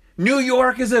 New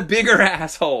York is a bigger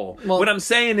asshole. Well, what I'm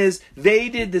saying is, they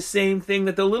did the same thing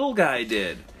that the little guy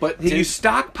did. But you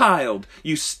stockpiled.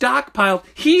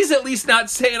 He's at least not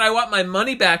saying, I want my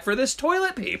money back for this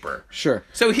toilet paper. Sure.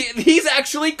 So he's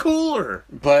actually cooler.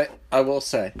 But I will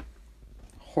say,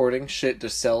 hoarding shit to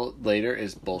sell later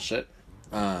is bullshit.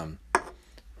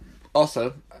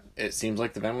 Also, it seems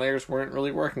like the ventilators weren't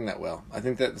really working that well. I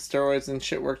think that the steroids and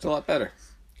shit worked a lot better.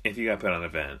 If you got put on a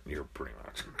vent, you're pretty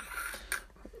much...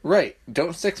 Right.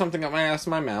 Don't stick something up my ass in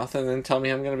my mouth and then tell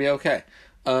me I'm going to be okay.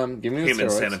 Give me the Human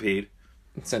steroids. centipede.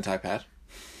 Centipad.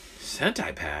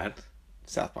 Centipad?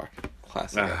 South Park.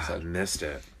 Classic episode. Missed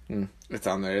it. It's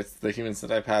on there. It's the human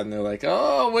centipede, and they're like,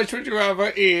 oh, which would you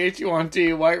rather eat? You want to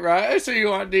eat white rice or you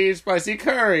want to eat spicy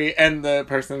curry? And the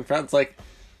person in front's like...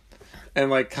 And,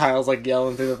 like, Kyle's, like,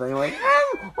 yelling through the thing, like,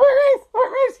 white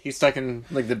rice. He's stuck in,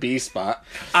 like, the B spot.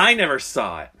 I never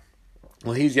saw it.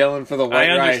 Well, he's yelling for the white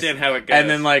rice. I understand how it goes. And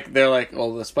then, like, they're like,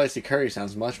 well, the spicy curry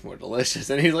sounds much more delicious.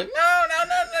 And he's like, no.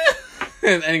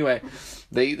 And anyway,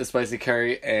 they eat the spicy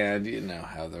curry, and you know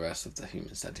how the rest of the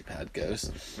human centipede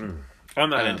goes. I'm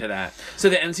not into that. So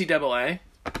the NCAA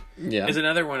yeah. is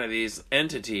another one of these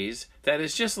entities that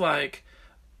is just like...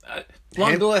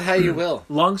 handle it how you will.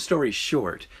 Long story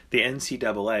short, the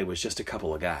NCAA was just a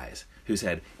couple of guys who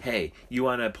said, hey, you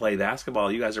want to play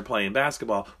basketball? You guys are playing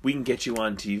basketball. We can get you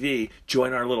on TV.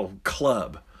 Join our little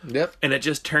club. Yep. And it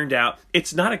just turned out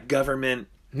it's not a government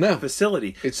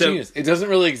facility. It's genius. It doesn't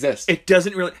really exist. It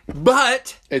doesn't really...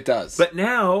 But... It does. But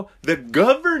now the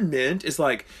government is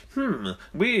like,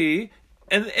 we...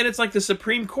 And it's like the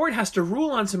Supreme Court has to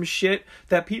rule on some shit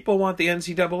that people want the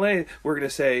NCAA. We're going to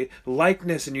say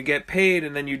likeness and you get paid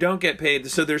and then you don't get paid.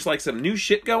 So there's like some new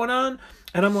shit going on.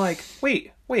 And I'm like,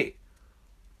 wait.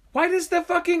 Why does the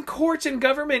fucking courts and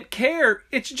government care?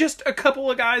 It's just a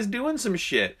couple of guys doing some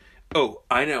shit. Oh,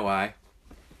 I know why.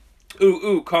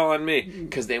 Ooh, call on me.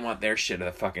 Because they want their shit of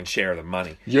the fucking share of the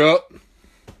money. Yup.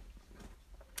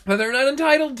 But they're not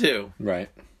entitled to. Right.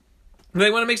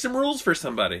 They want to make some rules for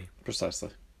somebody. Precisely.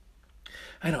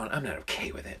 I'm not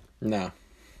okay with it. No.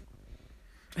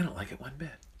 I don't like it one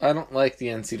bit. I don't like the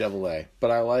NCAA, but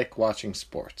I like watching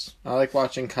sports. I like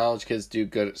watching college kids do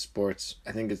good at sports.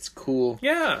 I think it's cool.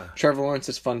 Yeah. Trevor Lawrence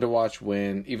is fun to watch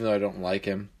win, even though I don't like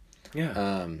him.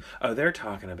 Yeah. They're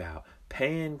talking about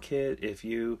paying if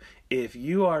you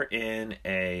are in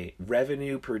a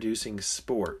revenue producing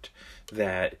sport,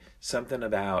 that something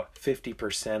about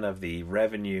 50% of the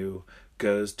revenue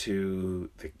goes to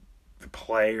the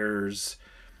players,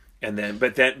 and then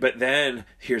but then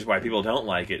here's why people don't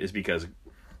like it, is because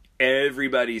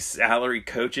everybody's salary,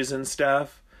 coaches and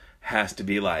stuff, has to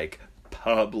be like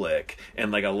public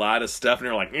and like a lot of stuff, and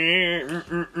they're like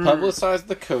publicize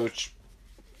the coach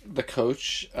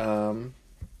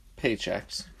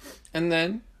paychecks, and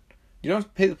then you don't have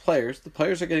to pay the players. The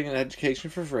players are getting an education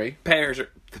for free. The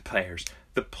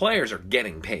players are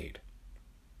getting paid.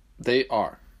 They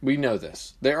are. We know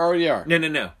this. They already are.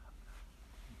 No.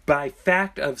 By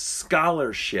fact of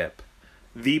scholarship,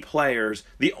 the players,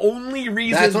 the only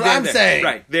reason... That's what I'm saying.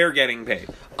 Right, they're getting paid.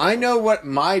 I know what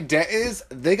my debt is.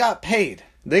 They got paid.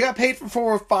 They got paid for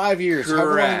 4 or 5 years.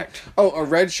 Correct. A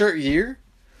red shirt year?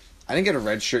 I didn't get a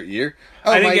red shirt year.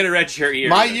 I didn't get a red shirt year.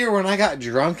 My year when I got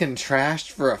drunk and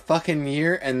trashed for a fucking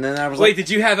year, and then I was Wait, did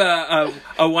you have a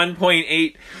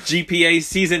 1.8 GPA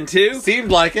season 2?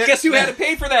 Seemed like it. Guess who had to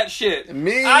pay for that shit?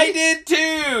 Me. I did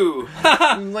too.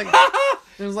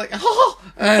 It was like, oh,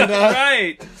 and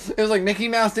right. It was like Mickey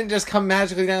Mouse didn't just come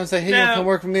magically down and say, "Hey, you want to come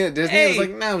work for me at Disney?" Hey, it was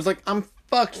like, no, it was like, I'm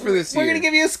fucked for this year. We're gonna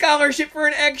give you a scholarship for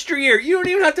an extra year. You don't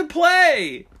even have to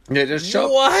play. Yeah, just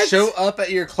show up at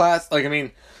your class. Like, I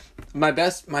mean, my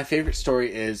favorite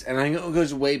story is, and I know it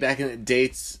goes way back and it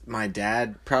dates my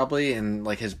dad probably and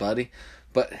like his buddy,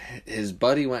 but his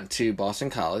buddy went to Boston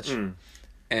College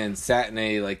and sat in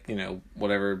a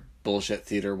whatever bullshit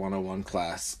theater 101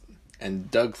 class, and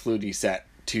Doug Flutie sat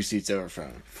 2 seats over from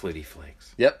him. Flutie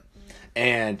Flakes. Yep.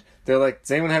 And they're like,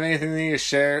 does anyone have anything they need to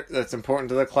share that's important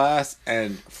to the class?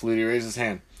 And Flutie raises his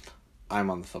hand. I'm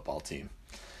on the football team.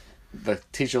 The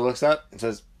teacher looks up and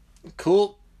says,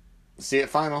 cool, see you at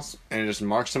finals. And just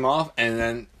marks him off. And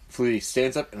then Flutie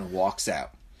stands up and walks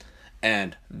out.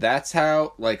 And that's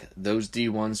how, those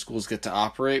D1 schools get to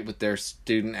operate with their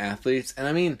student athletes. And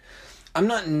I mean, I'm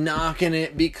not knocking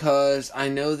it because I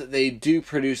know that they do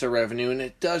produce a revenue and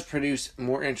it does produce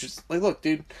more interest. Like, look,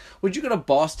 dude, would you go to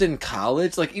Boston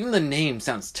College? Like, even the name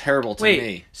sounds terrible to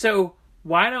me. So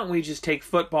why don't we just take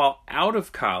football out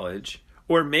of college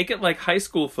or make it like high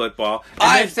school football?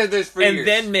 I've said this for years. And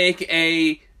then make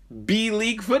a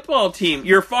B-League football team,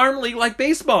 your farm league like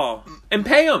baseball, and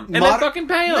pay them. And then fucking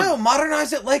pay them. No,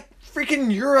 modernize it like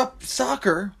freaking Europe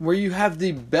soccer, where you have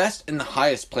the best and the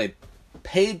highest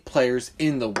paid players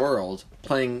in the world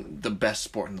playing the best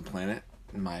sport on the planet,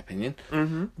 in my opinion.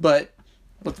 Mm-hmm. But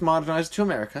let's modernize it to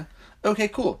America. Okay,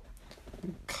 cool.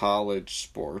 College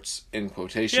sports, in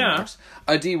quotation marks.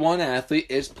 A D1 athlete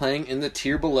is playing in the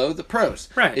tier below the pros.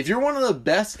 Right. If you're one of the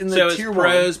best in the tier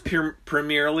pros,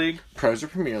 Premier League? Pros or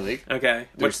Premier League. Okay.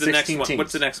 What's the next one?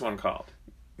 What's the next one called?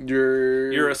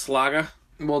 Euroslaga?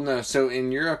 Well, no. So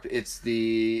in Europe, it's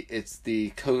the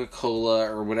Coca-Cola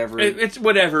or whatever. It's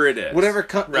whatever it is. Whatever.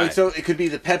 Right. So it could be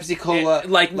the Pepsi-Cola.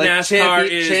 Like NASCAR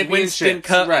is Winston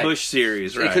Cup Busch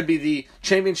Series. Right. It could be the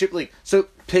Championship League. So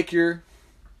pick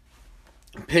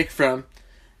from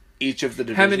each of the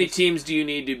divisions. How many teams do you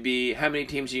need to be?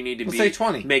 Let's say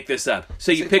 20. Make this up.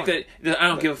 So you pick I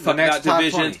don't give a fuck about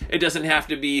divisions. 20. It doesn't have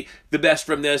to be the best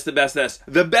from this, the best this.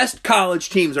 The best college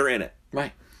teams are in it.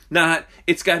 Right. Not,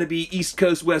 it's got to be East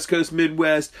Coast, West Coast,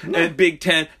 Midwest, and Big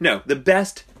Ten. No, the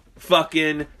best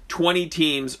fucking 20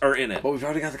 teams are in it. But we've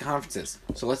already got the conferences.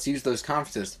 So let's use those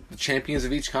conferences. The champions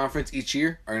of each conference each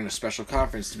year are in a special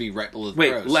conference to be right below the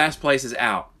pros. Wait, last place is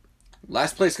out.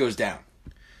 Last place goes down.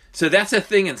 So that's a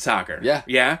thing in soccer. Yeah.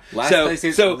 Yeah? Last place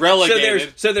is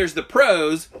relegated. So there's the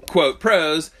pros, quote,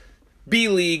 pros, B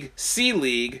League, C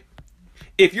League.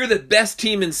 If you're the best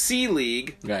team in C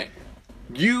League, right,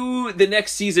 you, the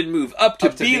next season, move up to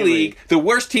B League. The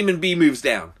worst team in B moves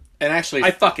down. And actually,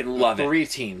 I fucking love 3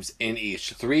 teams in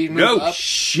each. 3 move up,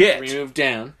 3 move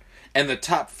down. And the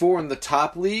top 4 in the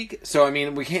top league. So, I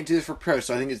mean, we can't do this for pros.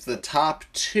 So I think it's the top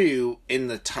 2 in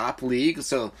the top league.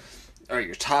 So, all right,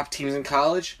 your top teams in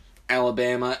college,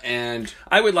 Alabama and...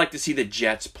 I would like to see the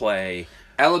Jets play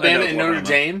Alabama and Notre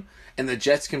Dame. And the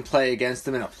Jets can play against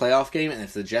them in a playoff game. And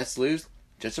if the Jets lose,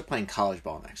 Jets are playing college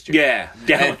ball next year. Yeah,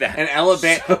 down with that. And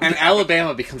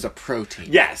Alabama becomes a pro team.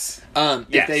 Yes.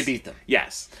 If they beat them.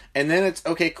 Yes. And then it's,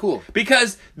 okay, cool.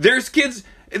 Because there's kids...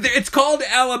 It's called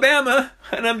Alabama,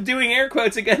 and I'm doing air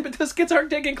quotes again, but those kids aren't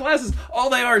taking classes. All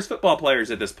they are is football players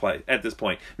at this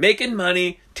point. Making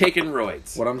money, taking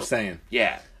roids. What I'm saying.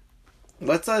 Yeah.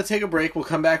 let's take a break. We'll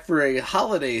come back for a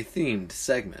holiday-themed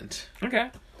segment. Okay.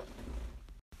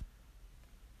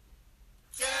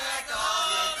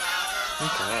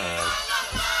 Okay.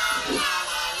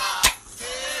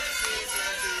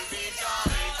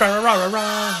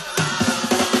 Ra-ra-ra-ra-ra.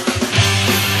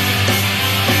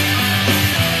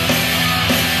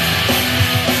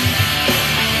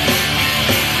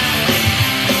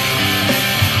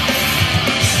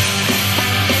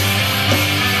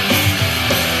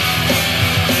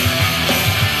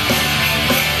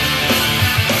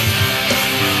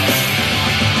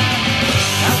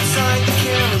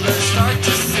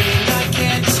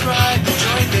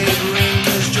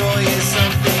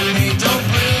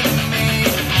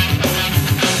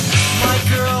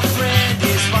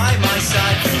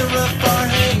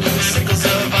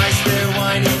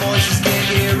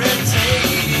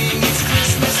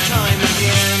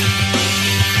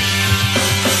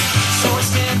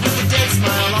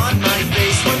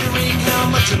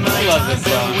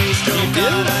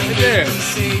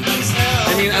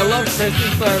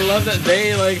 Christmas, but I love that they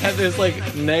had this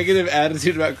negative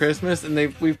attitude about Christmas,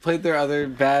 and we've played their other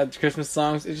bad Christmas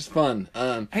songs. It's just fun.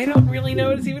 I don't really know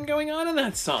what's even going on in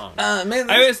that song. Man,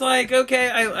 I was like, okay,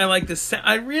 I like the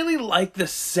I really like the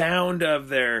sound of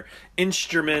their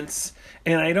instruments,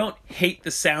 and I don't hate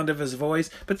the sound of his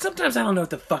voice, but sometimes I don't know what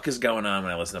the fuck is going on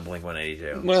when I listen to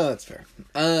Blink-182. Well, that's fair.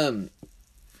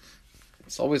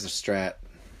 It's always a Strat.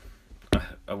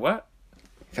 A what?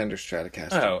 Fender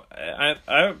Stratocaster. Oh,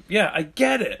 I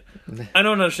get it. I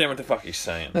don't understand what the fuck he's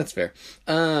saying. That's fair.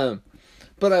 But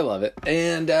I love it.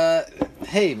 And,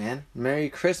 hey, man, Merry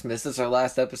Christmas. This is our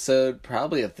last episode,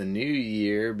 probably of the new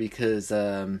year, because,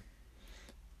 of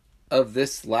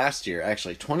this last year,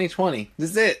 actually, 2020.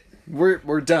 This is it.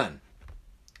 We're done.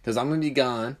 Because I'm going to be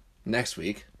gone next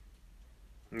week.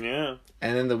 Yeah.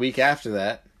 And then the week after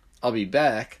that, I'll be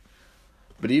back.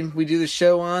 But even if we do the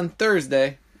show on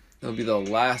Thursday, it'll be the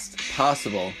last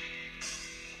possible,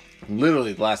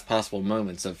 literally the last possible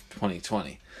moments of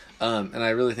 2020. And I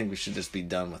really think we should just be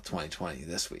done with 2020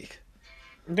 this week.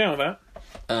 I'm down with that.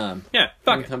 Yeah,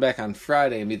 fuck it. Come back on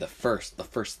Friday and be the first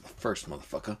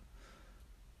motherfucker.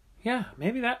 Yeah,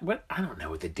 maybe that, I don't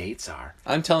know what the dates are.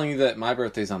 I'm telling you that my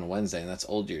birthday's on a Wednesday, and that's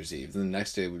Old Year's Eve. And the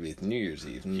next day would be New Year's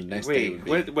Eve. And the next day would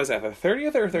be... Wait, was that the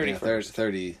 30th or 31st?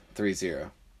 Yeah, 30.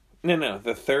 No,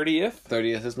 the 30th?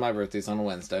 30th is my birthday. It's on a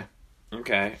Wednesday.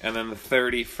 Okay, and then the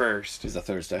 31st... is a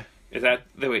Thursday. Is that...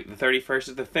 Wait, the 31st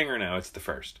is the thing or no? It's the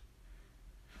 1st.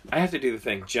 I have to do the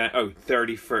thing.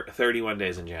 31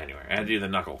 days in January. I have to do the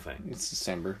knuckle thing. It's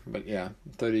December, but yeah.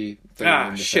 30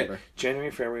 December. Shit. January,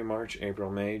 February, March,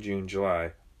 April, May, June,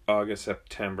 July, August,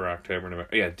 September, October,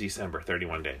 November. Yeah, December,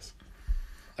 31 days.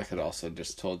 I could also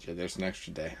just told you there's an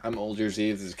extra day. I'm Old Year's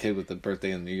Eve. There's a kid with a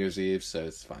birthday on New Year's Eve, so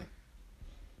it's fine.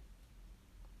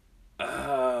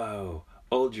 Oh,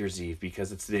 Old Year's Eve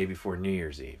because it's the day before New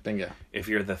Year's Eve. Bingo. If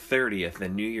you're the 30th,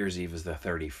 then New Year's Eve is the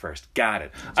 31st. Got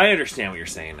it. I understand what you're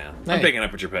saying now. I'm picking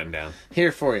up what you're putting down.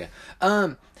 Here for you.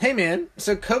 Hey man,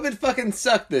 so COVID fucking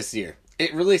sucked this year.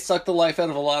 It really sucked the life out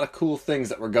of a lot of cool things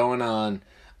that were going on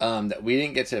that we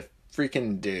didn't get to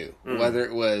freaking do. Whether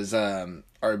it was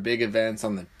our big events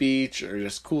on the beach or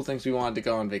just cool things we wanted to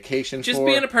go on vacation just for.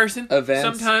 Just being a person.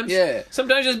 Events. Sometimes. Yeah.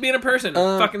 Sometimes just being a person.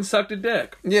 Fucking sucked a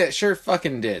dick. Yeah, sure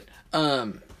fucking did.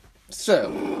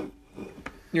 So,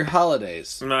 your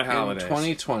holidays. My holidays. In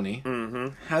 2020. Mm-hmm.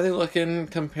 How they looking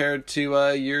compared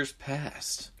to years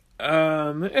past?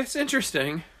 It's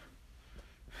interesting.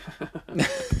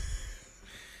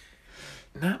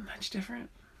 Not much different.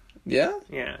 Yeah?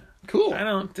 Yeah. Cool. I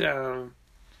don't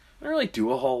really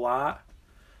do a whole lot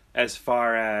as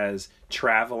far as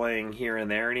traveling here and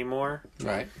there anymore.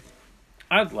 Right.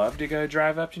 I'd love to go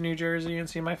drive up to New Jersey and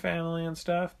see my family and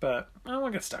stuff, but I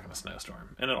won't get stuck in a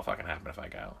snowstorm, and it'll fucking happen if I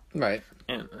go. Right.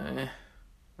 And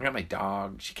I got my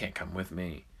dog. She can't come with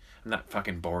me. I'm not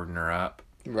fucking boarding her up.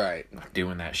 Right. I'm not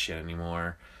doing that shit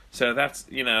anymore. So that's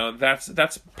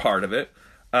part of it.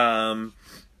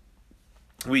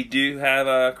 We do have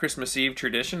a Christmas Eve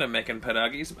tradition of making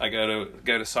pierogies. I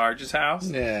go to Sarge's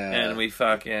house, and we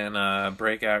fucking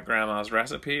break out Grandma's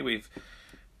recipe. We've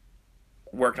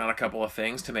worked on a couple of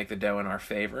things to make the dough in our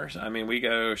favor. I mean, we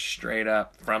go straight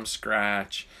up from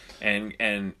scratch, and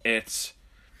it's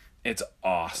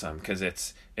awesome because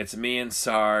it's me and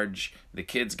Sarge. The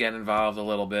kids get involved a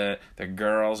little bit. The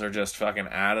girls are just fucking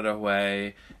out of the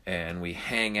way, and we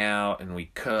hang out and we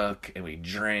cook and we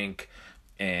drink,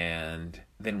 and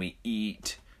then we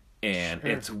eat, and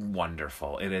It's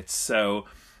wonderful. And it's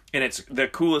the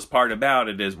coolest part about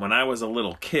it is when I was a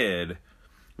little kid,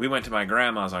 we went to my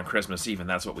grandma's on Christmas Eve, and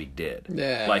that's what we did.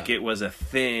 Yeah. Like, it was a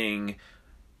thing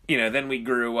then we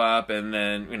grew up and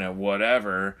then,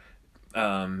 whatever.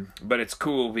 But it's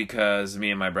cool because me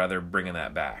and my brother are bringing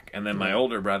that back. And then my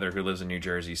older brother who lives in New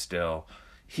Jersey still,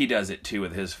 he does it too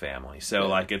with his family. So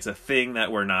like it's a thing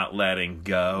that we're not letting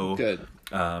go. Good.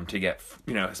 To get,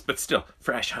 but still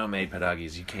fresh homemade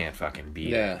pierogies, you can't fucking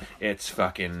beat it. It's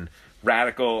fucking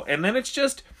radical. And then it's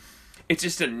just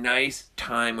a nice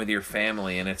time with your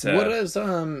family. And it's what is,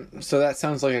 so that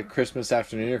sounds like a Christmas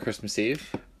afternoon or Christmas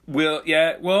Eve?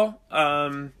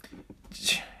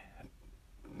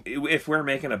 If we're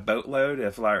making a boatload,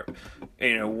 if like,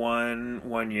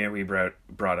 one year we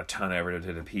brought a ton over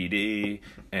to the PD,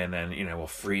 and then we'll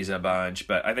freeze a bunch.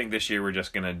 But I think this year we're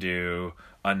just gonna do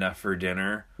enough for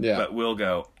dinner. Yeah. But we'll be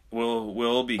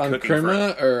on cooking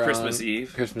Krima for Christmas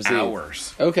Eve. Christmas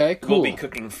hours. Eve. Okay, cool. We'll be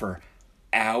cooking for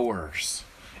hours.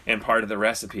 And part of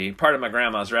my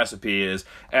grandma's recipe is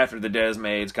after the dough's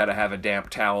made, it's got to have a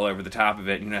damp towel over the top of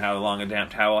it. You know how long a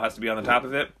damp towel has to be on the top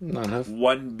of it? Not enough.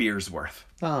 1 beer's worth.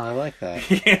 Oh, I like that.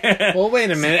 Yeah. Well, wait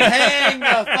a minute. Hang the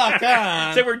fuck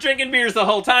on. So we're drinking beers the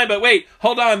whole time, but wait,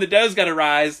 hold on. The dough's got to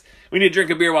rise. We need to drink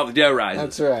a beer while the dough rises.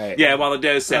 That's right. Yeah, while the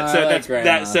dough's set.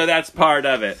 So that's part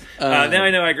of it. Now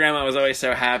I know my grandma was always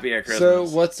so happy at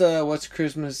Christmas. So what's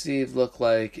Christmas Eve look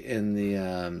like in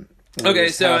the okay,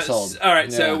 so household? All right.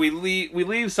 Yeah. So we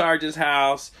leave Sarge's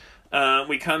house.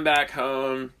 We come back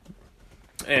home,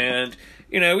 and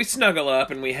we snuggle up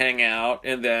and we hang out,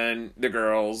 and then the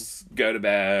girls go to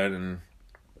bed, and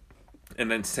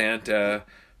then Santa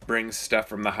brings stuff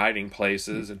from the hiding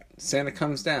places, and Santa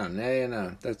comes down.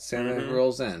 That's Santa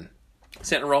rolls in.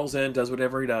 Santa rolls in, does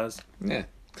whatever he does. Yeah.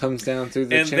 Comes down through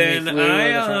the chimney flue or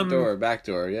the front door, back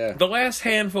door, yeah. The last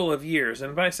handful of years,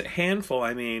 and if I say handful,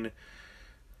 I mean,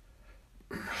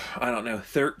 I don't know,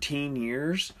 13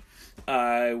 years,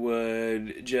 I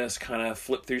would just kind of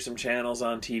flip through some channels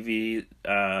on TV.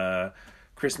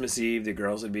 Christmas Eve, the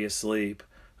girls would be asleep,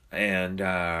 and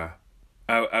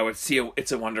I would see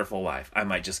It's a Wonderful Life. I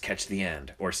might just catch the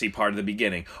end, or see part of the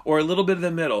beginning, or a little bit of the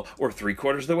middle, or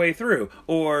 3/4 of the way through,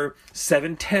 or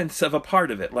 7/10 of a part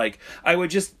of it. Like, I would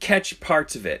just catch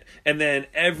parts of it, and then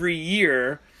every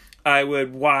year I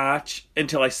would watch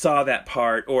until I saw that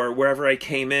part, or wherever I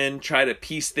came in, try to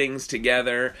piece things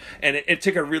together. And it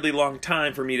took a really long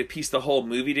time for me to piece the whole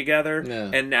movie together.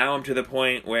 Yeah. And now I'm to the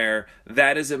point where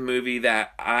that is a movie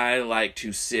that I like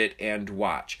to sit and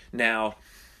watch. Now,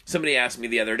 somebody asked me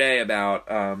the other day about,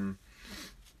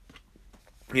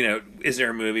 is there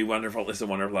a movie, It's a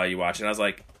Wonderful Life, you watch? And I was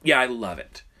like, yeah, I love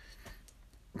it.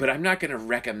 But I'm not going to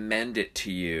recommend it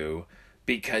to you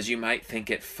because you might think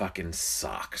it fucking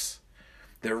sucks.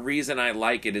 The reason I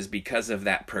like it is because of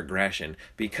that progression,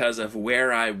 because of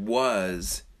where I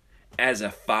was as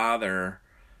a father,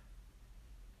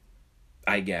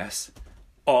 I guess,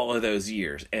 all of those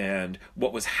years, and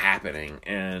what was happening,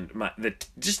 and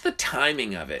just the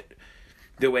timing of it,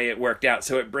 the way it worked out.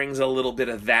 So it brings a little bit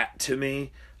of that to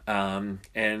me. And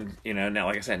now,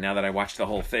 like I said, now that I watched the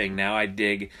whole thing, now I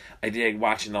dig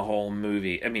watching the whole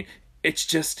movie. I mean, it's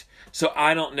just, so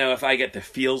I don't know if I get the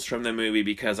feels from the movie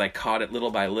because I caught it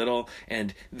little by little,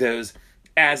 and those,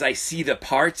 as I see the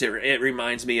parts, it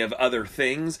reminds me of other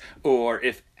things, or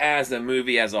if as the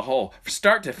movie as a whole,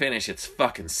 start to finish, it's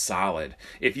fucking solid.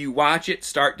 If you watch it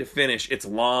start to finish, it's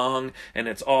long, and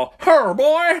it's all, her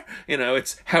boy!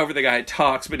 It's however the guy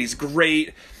talks, but he's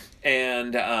great,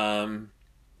 and, God,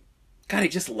 he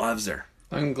just loves her.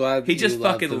 I'm glad he just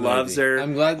fucking loves her.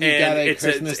 I'm glad you got a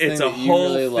Christmas thing that you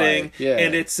really like. Yeah.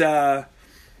 And it's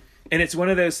one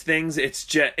of those things.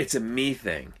 It's a me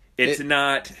thing. It's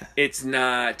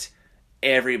not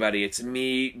everybody. It's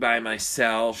me by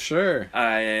myself. Sure.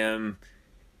 I am.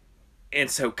 And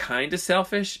so kind of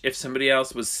selfish. If somebody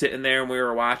else was sitting there and we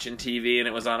were watching TV and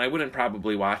it was on, I wouldn't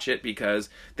probably watch it because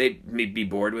they'd be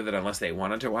bored with it unless they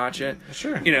wanted to watch it.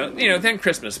 Sure. Then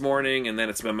Christmas morning, and then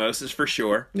it's mimosas for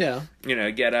sure. Yeah.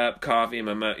 Get up, coffee,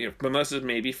 mimosas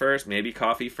maybe first, maybe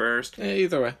coffee first. Yeah,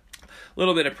 either way. A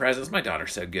little bit of presents. My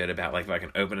daughter's so good about like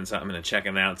fucking opening something and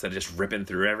checking it out instead of just ripping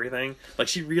through everything. Like,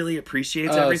 she really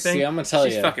appreciates everything. See, I'm gonna tell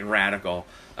you, she's fucking radical.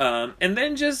 And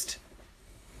then just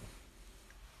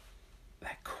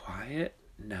that quiet,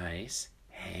 nice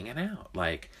hanging out.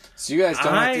 Like, so you guys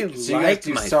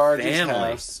do Sarge's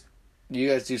house. You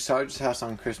guys do Sarge's house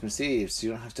on Christmas Eve, so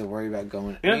you don't have to worry about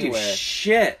going anywhere. We don't do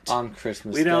shit on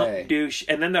Christmas Day. We don't Day. do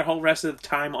and then the whole rest of the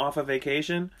time off of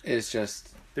vacation is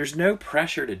just, there's no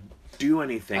pressure to do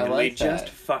anything, and we just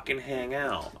fucking hang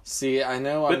out. See, I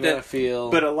know I'm gonna feel,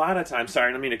 but a lot of times, sorry,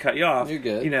 I don't mean to cut you off. You're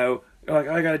good. like,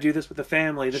 I gotta do this with the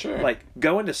family. Sure. Like,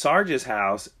 going to Sarge's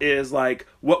house is like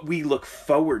what we look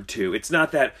forward to. It's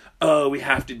not that, oh, we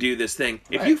have to do this thing.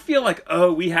 If you feel like,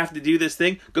 oh, we have to do this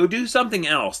thing, go do something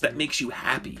else that makes you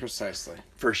happy. Precisely.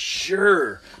 For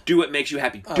sure. Do what makes you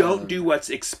happy. Don't do what's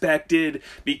expected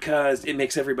because it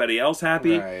makes everybody else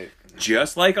happy. Right.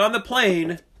 Just like on the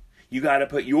plane, you gotta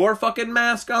put your fucking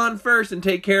mask on first and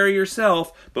take care of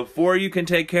yourself before you can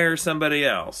take care of somebody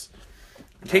else.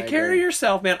 Take care of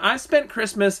yourself, man. I spent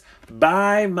Christmas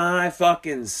by my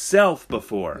fucking self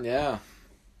before. Yeah.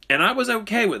 And I was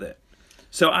okay with it.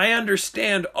 So I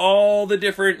understand all the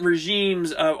different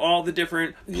regimes of all the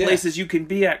different places you can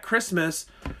be at Christmas.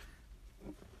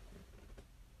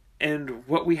 And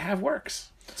what we have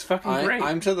works. It's fucking great.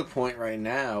 I'm to the point right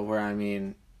now where, I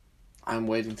mean, I'm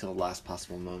waiting till the last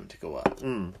possible moment to go up.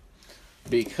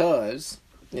 Because,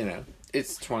 you know,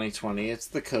 it's 2020. It's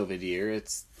the COVID year.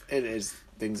 It is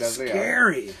things as they are.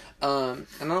 Scary. And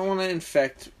I don't want to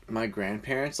infect my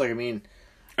grandparents. Like, I mean...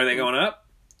 Are they going up?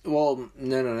 Well,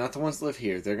 no, not the ones that live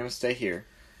here. They're going to stay here.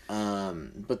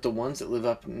 But the ones that live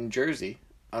up in Jersey,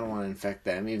 I don't want to infect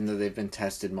them, even though they've been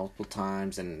tested multiple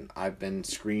times and I've been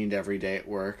screened every day at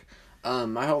work.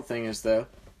 My whole thing is, though,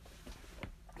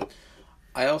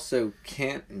 I also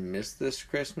can't miss this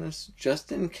Christmas,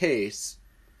 just in case.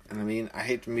 And I mean, I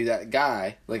hate to be that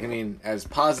guy. Like, I mean, as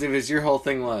positive as your whole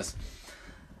thing was,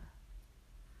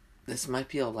 this might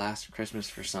be a last Christmas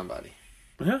for somebody.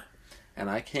 Yeah. And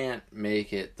I can't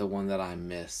make it the one that I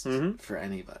missed for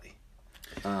anybody.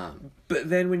 But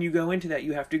then when you go into that,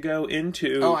 you have to go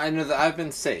into... Oh, I know that I've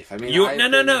been safe. I mean,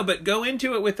 No, but go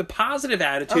into it with the positive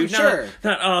attitude. Oh, sure.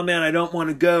 Not, oh man, I don't want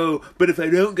to go, but if I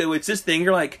don't go, it's this thing.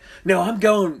 You're like, no, I'm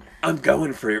going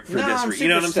for this. You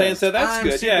know what I'm saying? So that's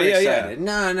good. Yeah.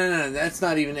 No, that's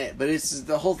not even it. But it's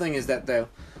the whole thing is that, though,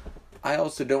 I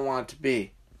also don't want it to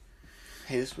be,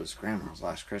 hey, this was Grandma's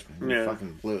last Christmas. You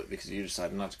fucking blew it because you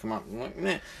decided not to come up. I'm like,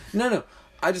 nah. No.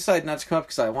 I decided not to come up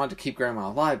because I wanted to keep Grandma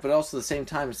alive, but also at the same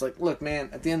time, it's like, look,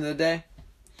 man, at the end of the day,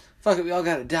 fuck it, we all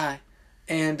gotta die.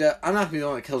 And I'm not gonna be the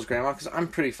one that kills Grandma because I'm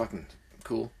pretty fucking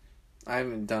cool. I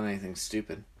haven't done anything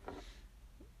stupid.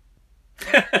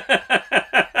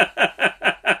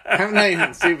 I'm not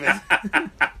even stupid.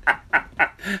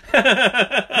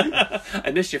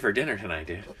 I missed you for dinner tonight,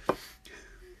 dude.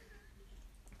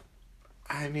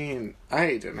 I mean, I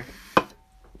ate dinner.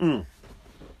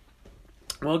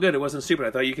 Well, good. It wasn't stupid. I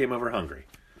thought you came over hungry.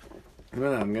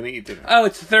 No, I'm gonna eat dinner. Oh,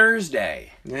 it's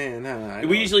Thursday. Yeah, no.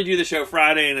 We usually do the show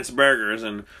Friday, and it's burgers,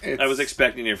 and I was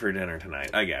expecting you for dinner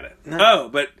tonight. I get it. No. Oh,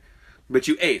 but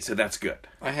you ate, so that's good.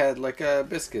 I had like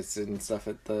biscuits and stuff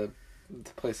at the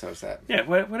place I was at. Yeah,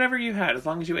 whatever you had, as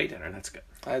long as you ate dinner, that's good.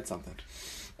 I had something.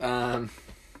 Don't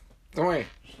worry.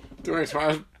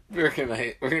 Tomorrow's burger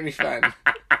night. We're gonna be fine.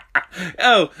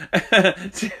 Oh,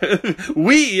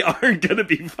 we aren't gonna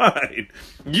be fine.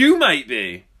 You might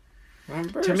be. We're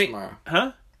having burgers tomorrow.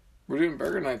 Huh? We're doing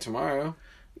burger night tomorrow.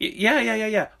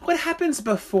 Yeah. What happens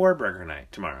before burger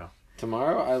night tomorrow?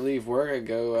 Tomorrow, I leave work. I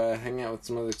go hang out with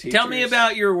some other teachers. Tell me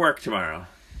about your work tomorrow.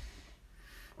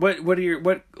 What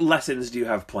lessons do you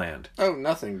have planned? Oh,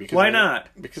 nothing. Because why not?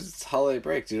 Because it's holiday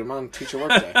break, dude. I'm on teacher work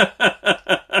day.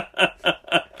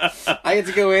 I get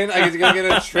to go in, I get to go get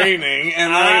a training,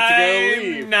 and I get to go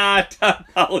leave. I'm not on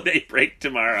holiday break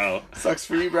tomorrow. Sucks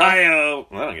for you, bro. I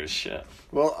don't give a shit.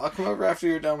 Well, I'll come over after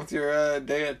you're done with your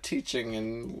day of teaching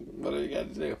and whatever you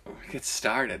got to do. Get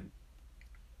started.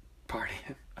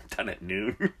 Partying. I'm done at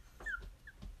noon. I'm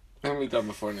going to be done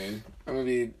before noon. I'm going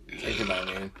to be thinking about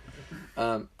noon.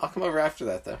 I'll come over after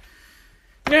that, though.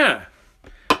 Yeah.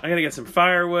 I gotta get some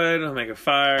firewood. I'll make a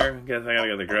fire. I gotta go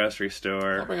to the grocery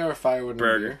store. I'll bring over firewood and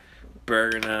beer.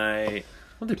 Burger night.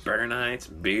 We'll do burger nights,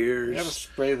 beers. You gotta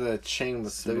spray the chain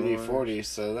with WD-40,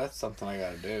 so that's something I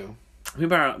gotta do.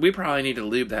 We probably need to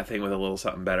lube that thing with a little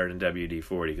something better than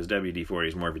WD-40, because WD-40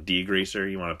 is more of a degreaser.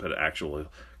 You want to put actual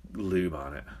lube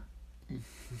on it.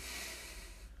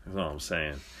 That's all I'm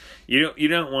saying. You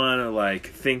don't want to like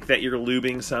think that you're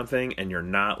lubing something and you're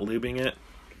not lubing it.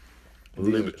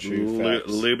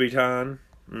 Lubiton.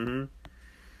 Mm-hmm.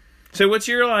 So what's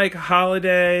your like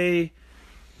holiday?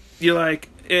 You like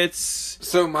it's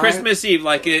Christmas Eve,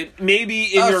 like it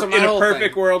maybe in a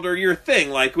perfect world or your thing,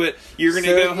 like what you're gonna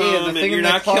go home and you're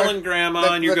not killing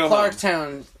Grandma and you go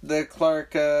home. The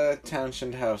Clark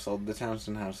Townsend household,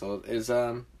 is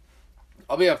I'll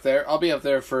be up there. I'll be up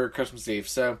there for Christmas Eve.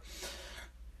 So,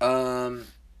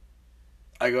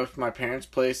 I go up to my parents'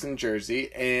 place in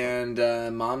Jersey, and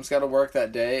Mom's got to work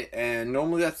that day, and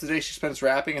normally that's the day she spends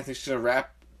wrapping. I think she's going to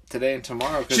wrap today and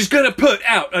tomorrow. She's gonna put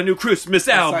out a new Christmas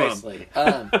album. Precisely.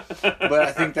 But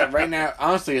I think that right now,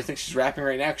 honestly, I think she's rapping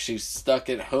right now because she's stuck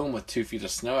at home with 2 feet of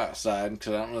snow outside.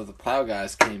 Because I don't know if the Plow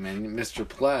guys came in. Mr.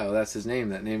 Plow, that's his name.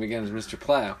 That name again is Mr.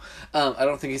 Plow. I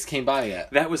don't think he's came by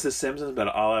yet. That was The Simpsons, but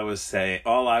all I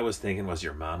was thinking was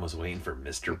your mom was waiting for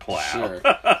Mr. Plow. Sure.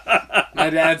 My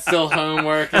dad's still home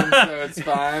working, so it's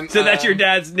fine. So that's your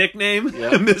dad's nickname?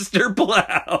 Yep. Mr.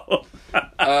 Plow.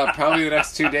 Probably the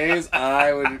next 2 days,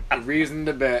 I would reason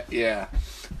to bet, yeah.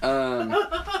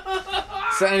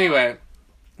 So anyway,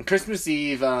 Christmas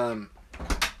Eve, well,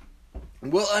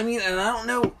 I mean, and I don't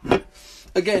know,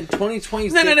 again, 2020...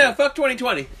 No, fuck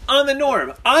 2020. On the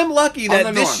Norm. I'm lucky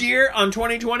that this Norm. year, on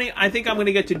 2020, I think I'm going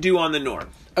to get to do On the Norm.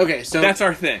 Okay, so... That's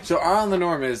our thing. So our On the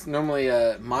Norm is normally,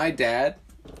 my dad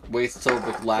waits till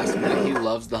the last minute. He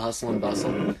loves the hustle and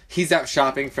bustle. He's out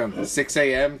shopping from 6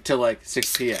 a.m. to like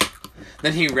 6 p.m.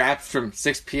 Then he raps from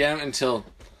 6 p.m. until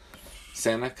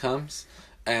Santa comes.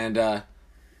 And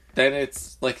then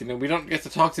it's like, we don't get to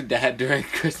talk to Dad during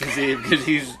Christmas Eve because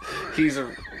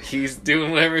he's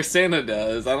doing whatever Santa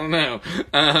does. I don't know.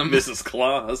 Mrs.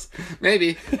 Claus.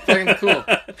 Maybe. Fucking cool.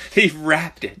 He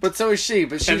rapped it. But so is she.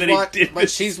 But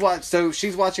she's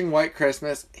watching White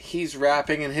Christmas. He's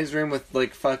rapping in his room with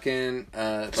like fucking.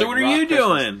 So what are you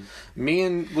doing? Me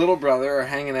and little brother are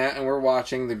hanging out, and we're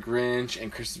watching The Grinch and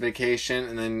Christmas Vacation,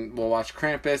 and then we'll watch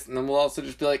Krampus, and then we'll also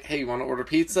just be like, "Hey, you want to order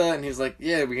pizza?" And he's like,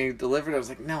 "Yeah, we can deliver it." I was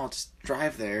like, "No, I'll just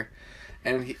drive there."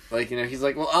 And he, he's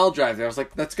like, "Well, I'll drive there." I was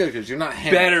like, "That's good because you're not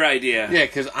hammered." Better idea. Yeah,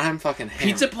 because I'm fucking hammered.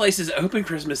 Pizza places open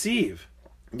Christmas Eve.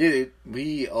 Dude,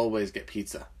 we always get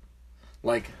pizza.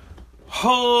 Like,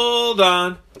 hold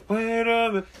on, wait a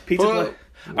minute. Pizza. Whoa.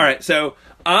 All right, so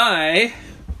I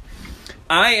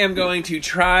am going to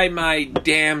try my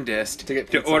damnedest To get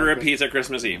to pizza order on a pizza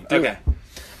Christmas Eve. Do Okay.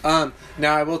 it.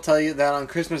 Now I will tell you that on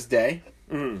Christmas Day,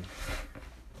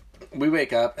 we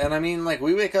wake up, and I mean, like,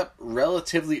 we wake up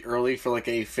relatively early for like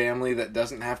a family that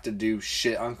doesn't have to do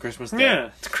shit on Christmas Day. Yeah,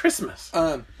 it's Christmas.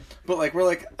 But like, we're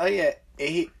like, oh yeah,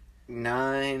 8,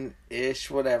 9-ish,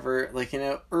 whatever, like,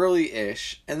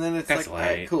 early-ish, and then it's That's like,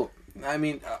 alright, late. cool. I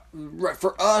mean,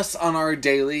 for us on our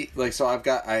daily, like, so I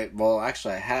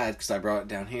had, because I brought it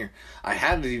down here, I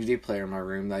had a DVD player in my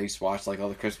room that I used to watch, like, all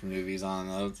the Christmas movies on,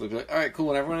 and I was like, alright, cool,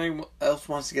 when everyone else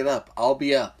wants to get up, I'll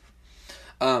be up.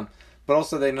 But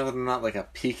also, they know that I'm not, like, a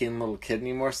peeking little kid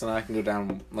anymore, so now I can go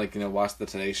down, like, watch the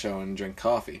Today Show and drink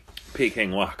coffee.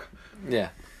 Peking walk. Yeah.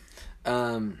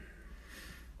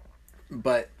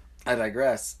 But I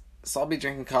digress. So I'll be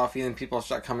drinking coffee and people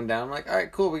start coming down. I'm like,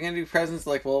 alright, cool, we're gonna do presents.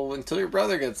 Like, well, until your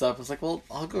brother gets up. It's like, well,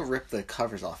 I'll go rip the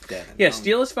covers off Devin. Yeah,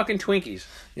 steal his fucking Twinkies.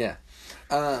 Yeah.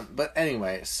 But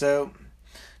anyway, so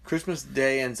Christmas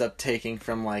Day ends up taking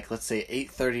from, like, let's say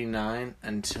 8:39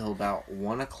 until about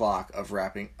 1 o'clock of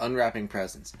unwrapping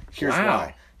presents. Here's Wow.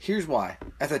 why. Here's why.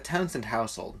 At the Townsend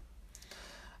household,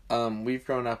 we've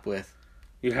grown up with...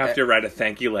 You have to write a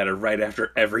thank you letter right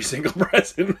after every single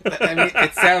present. I mean,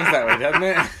 it sounds that way, doesn't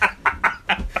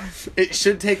it? It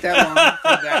should take that long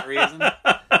for that reason.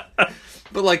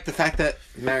 But, like, the fact that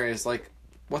Mary is like,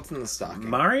 what's in the stocking?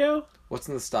 Mario? What's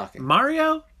in the stocking?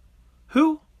 Mario?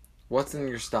 Who? What's in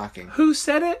your stocking? Who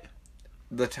said it?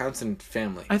 The Townsend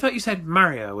family. I thought you said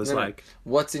Mario was No, like...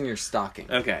 What's in your stocking?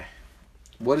 Okay.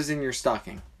 What is in your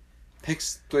stocking? Pick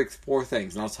like 4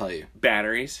 things, and I'll tell you.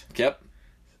 Batteries, Yep.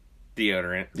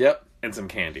 deodorant, Yep. and some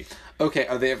candy. Okay,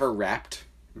 are they ever wrapped?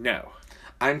 No.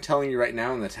 I'm telling you right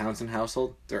now, in the Townsend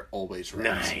household, they're always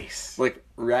wrapped. Nice. Like,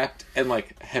 wrapped and,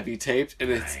 like, heavy taped.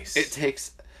 And Nice. it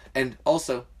takes... And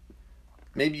also,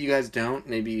 maybe you guys don't,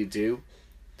 maybe you do.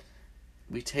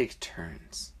 We take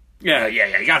turns. Yeah,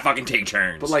 you gotta fucking take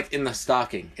turns. But, like, in the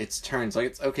stocking, it's turns. Like,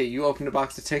 it's, okay, you opened a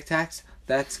box of Tic Tacs?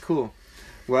 That's cool.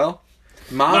 Well...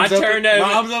 Mom's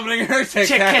opening her Tic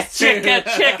Tacs.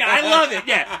 Chicka. I love it,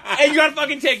 yeah. And you gotta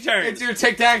fucking take turns. It's your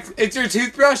Tic Tacs. It's your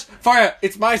toothbrush. Fire.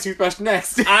 It's my toothbrush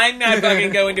next. I'm not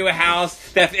fucking going to a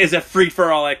house that is a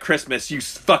free-for-all at Christmas, you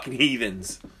fucking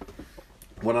heathens.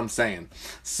 What I'm saying.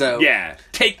 So... Yeah,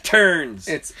 take turns.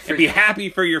 It's and be happy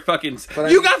for your fucking... But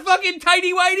You got fucking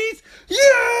tidy whities?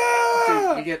 Yeah!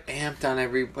 Dude, you get amped on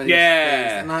everybody's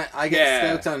Yeah. things. And I get Yeah.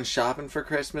 stoked on shopping for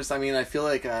Christmas. I mean, I feel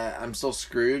like I'm still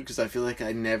screwed because I feel like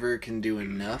I never can do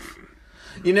enough.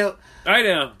 I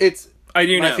know. It's... I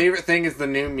do My know. favorite thing is the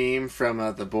new meme from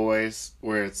The Boys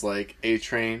where it's like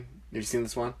A-Train. Have you seen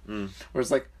this one? Where it's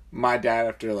like, my dad,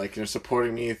 after like, you know,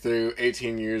 supporting me through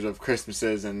 18 years of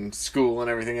Christmases and school and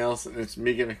everything else, and it's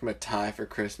me giving him a tie for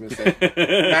Christmas. Like,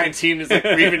 19 is like,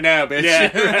 even now, bitch.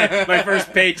 Yeah, right. My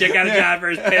first paycheck, got a job,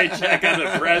 first paycheck, got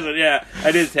a present. Yeah,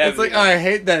 I just have. It's like, oh, I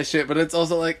hate that shit, but it's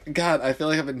also like, God, I feel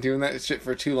like I've been doing that shit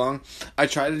for too long. I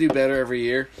try to do better every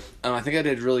year. I think I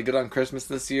did really good on Christmas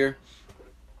this year.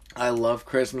 I love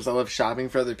Christmas. I love shopping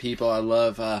for other people. I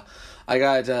love, I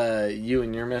got you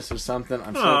and your missus something.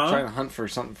 I'm still trying to hunt for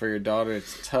something for your daughter.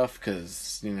 It's tough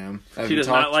because, you know. She does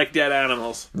not like dead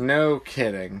animals. No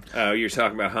kidding. Oh, you're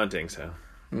talking about hunting, so.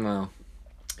 No.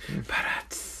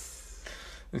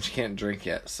 And she can't drink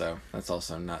yet, so that's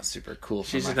also not super cool.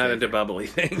 She's just not into bubbly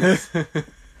things.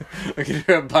 I'll get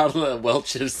her a bottle of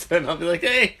Welch's, and I'll be like,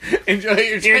 hey, enjoy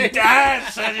your drink. Your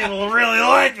dad said you'll really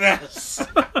like this.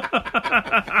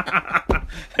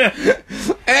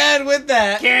 And with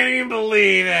that... Can't even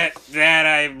believe it that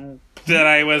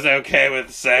I was okay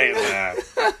with saying that.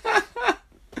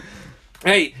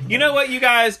 Hey, you know what, you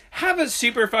guys? Have a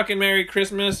super fucking Merry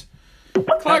Christmas.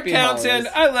 Clark Happy Townsend,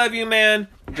 holidays. I love you, man.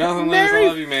 Jonathan Lewis, Merry I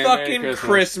love you, man. fucking Merry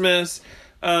Christmas.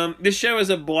 This show is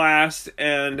a blast,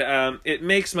 and it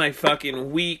makes my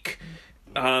fucking week.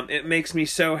 It makes me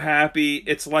so happy.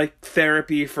 It's like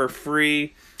therapy for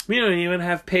free. We don't even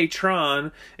have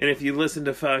Patreon, and if you listen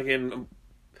to fucking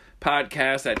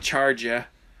podcasts that charge you,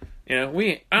 you know,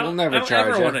 I don't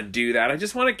ever want to do that. I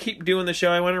just want to keep doing the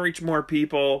show. I want to reach more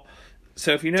people.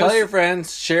 So if you know, tell your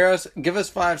friends, share us, give us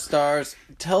 5 stars.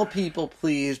 Tell people,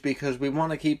 please, because we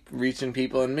want to keep reaching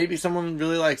people, and maybe someone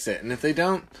really likes it. And if they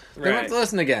don't, they don't have to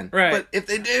listen again. Right. But if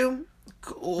they do,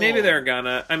 cool. Maybe they're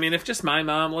gonna. I mean, if just my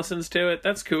mom listens to it,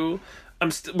 that's cool.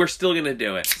 We're still gonna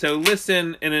do it. So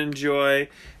listen and enjoy.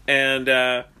 And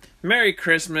Merry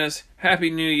Christmas,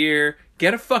 Happy New Year.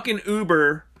 Get a fucking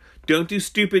Uber. Don't do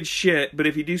stupid shit. But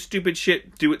if you do stupid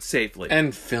shit, do it safely.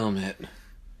 And film it.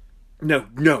 No.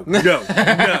 Do not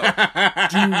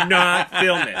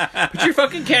film it. Put your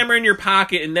fucking camera in your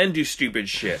pocket and then do stupid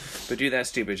shit. But do that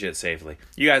stupid shit safely.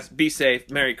 You guys, be safe.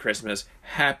 Merry Christmas.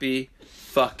 Happy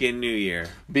fucking New Year.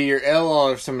 Be your L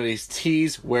or somebody's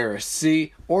T's. Wear a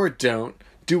C or don't.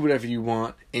 Do whatever you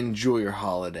want. Enjoy your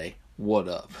holiday. What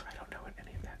up? I don't know what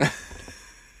any of that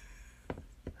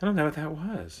I don't know what that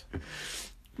was.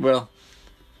 Well,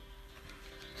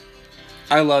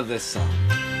 I love this song.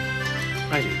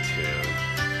 I do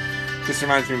too. This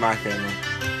reminds me of my family.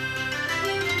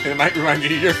 And it might remind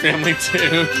you of your family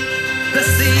too. The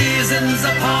season's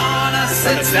upon us,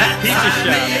 it's that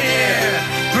time of year.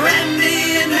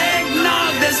 Brandy and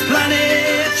eggnog, there's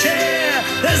plenty of cheer.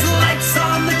 There's lights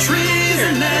on the trees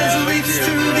and there's wreaths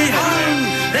to be hung.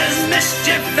 There's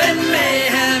mischief and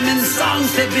mayhem and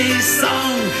songs to be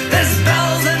sung. There's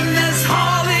bells and there's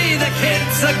holly, the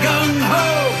kids are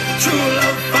gung-ho. True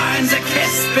love finds a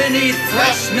kiss beneath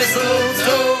fresh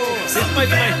mistletoe. This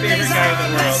might be my favorite guy in the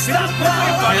world.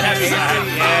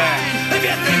 If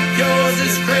you think yours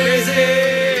is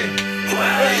crazy,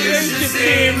 well, you should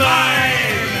see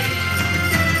mine.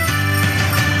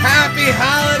 Happy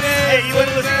holidays! Hey, you want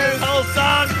to listen to this whole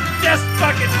song? Just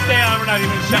fucking stay on. We're not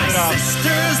even shutting it My off.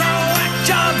 sisters are whack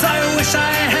jobs, I wish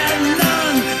I had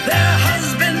none. Their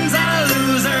husbands are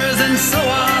losers, and so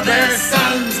are their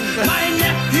sons. My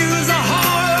nephew's a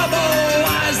horrible,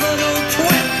 wise little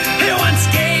twit. He once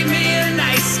gave me a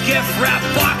nice gift wrap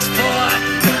box full of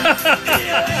he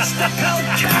likes to pelt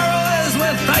carolers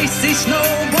with icy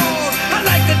snowballs. I'd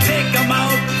like to take them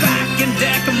out back and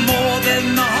deck more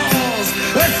than the halls.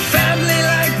 With family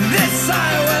like this,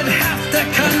 I would have to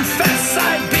confess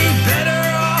I'd be better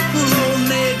off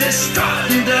lonely,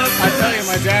 distraught, and depressed. I tell you,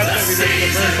 my dad sent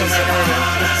me the first one I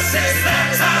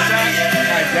heard it.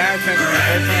 My dad sent me the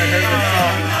first one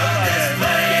I heard this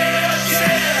song.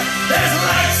 There's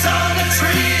lights on the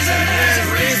trees and there's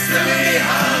wreaths to be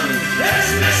hung.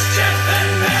 There's mischief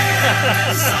and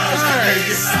mayhem, songs to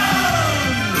be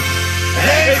sung.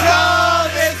 Hey,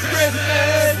 call this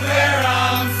Christmas where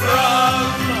I'm from.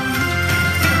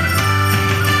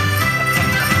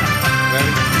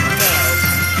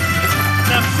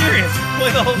 No, I'm serious.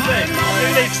 Play the whole thing.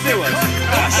 Maybe they sue us.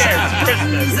 Who cares? It's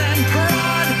Christmas. And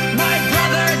broad, my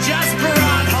brother just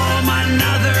brought home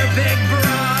another big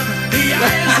broad. The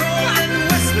eyes roll and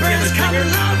whispers come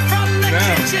loud from the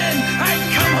kitchen. I'd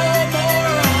come home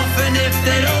more often if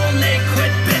they'd only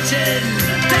quit bitching.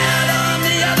 Dad, on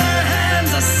the other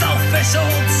hand's a selfish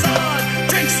old sod.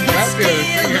 Drinks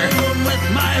whiskey alone with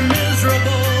my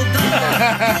miserable dog.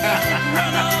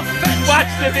 Run off and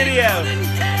Watch the video.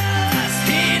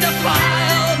 he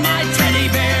defiled my teddy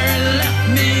bear and left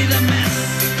me the mess.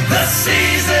 The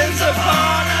season's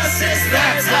upon us, it's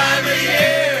that time of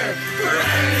year.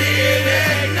 Brandy and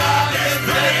eggnog.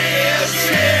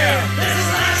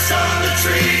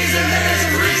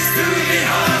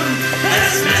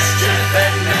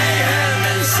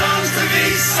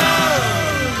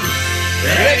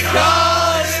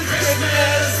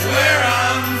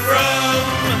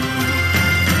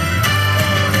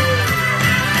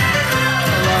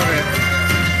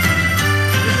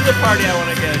 the party I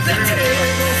want to go The to.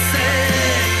 table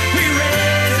set, we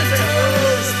raise a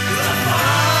toast to the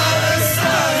Father,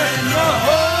 Son, and the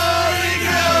Holy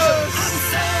Ghost. I'm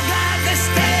so glad this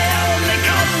day only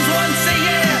comes once a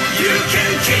year. You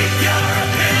can keep your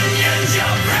opinions,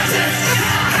 your presents,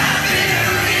 your Happy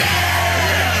New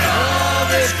Year. Oh,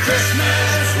 this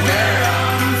Christmas where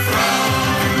I'm from.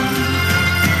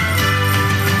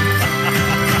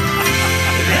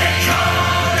 They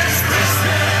call this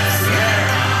Christmas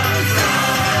where I'm from.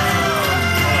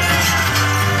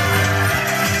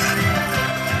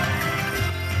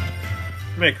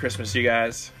 Merry Christmas, you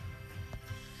guys.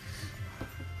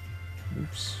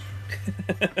 Oops.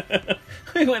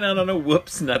 We went out on a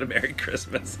whoops, not a Merry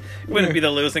Christmas. It wouldn't be the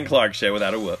Lewis and Clark show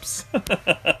without a whoops.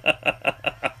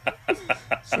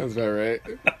 Sounds about right.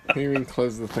 Maybe we can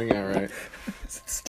close the thing out right.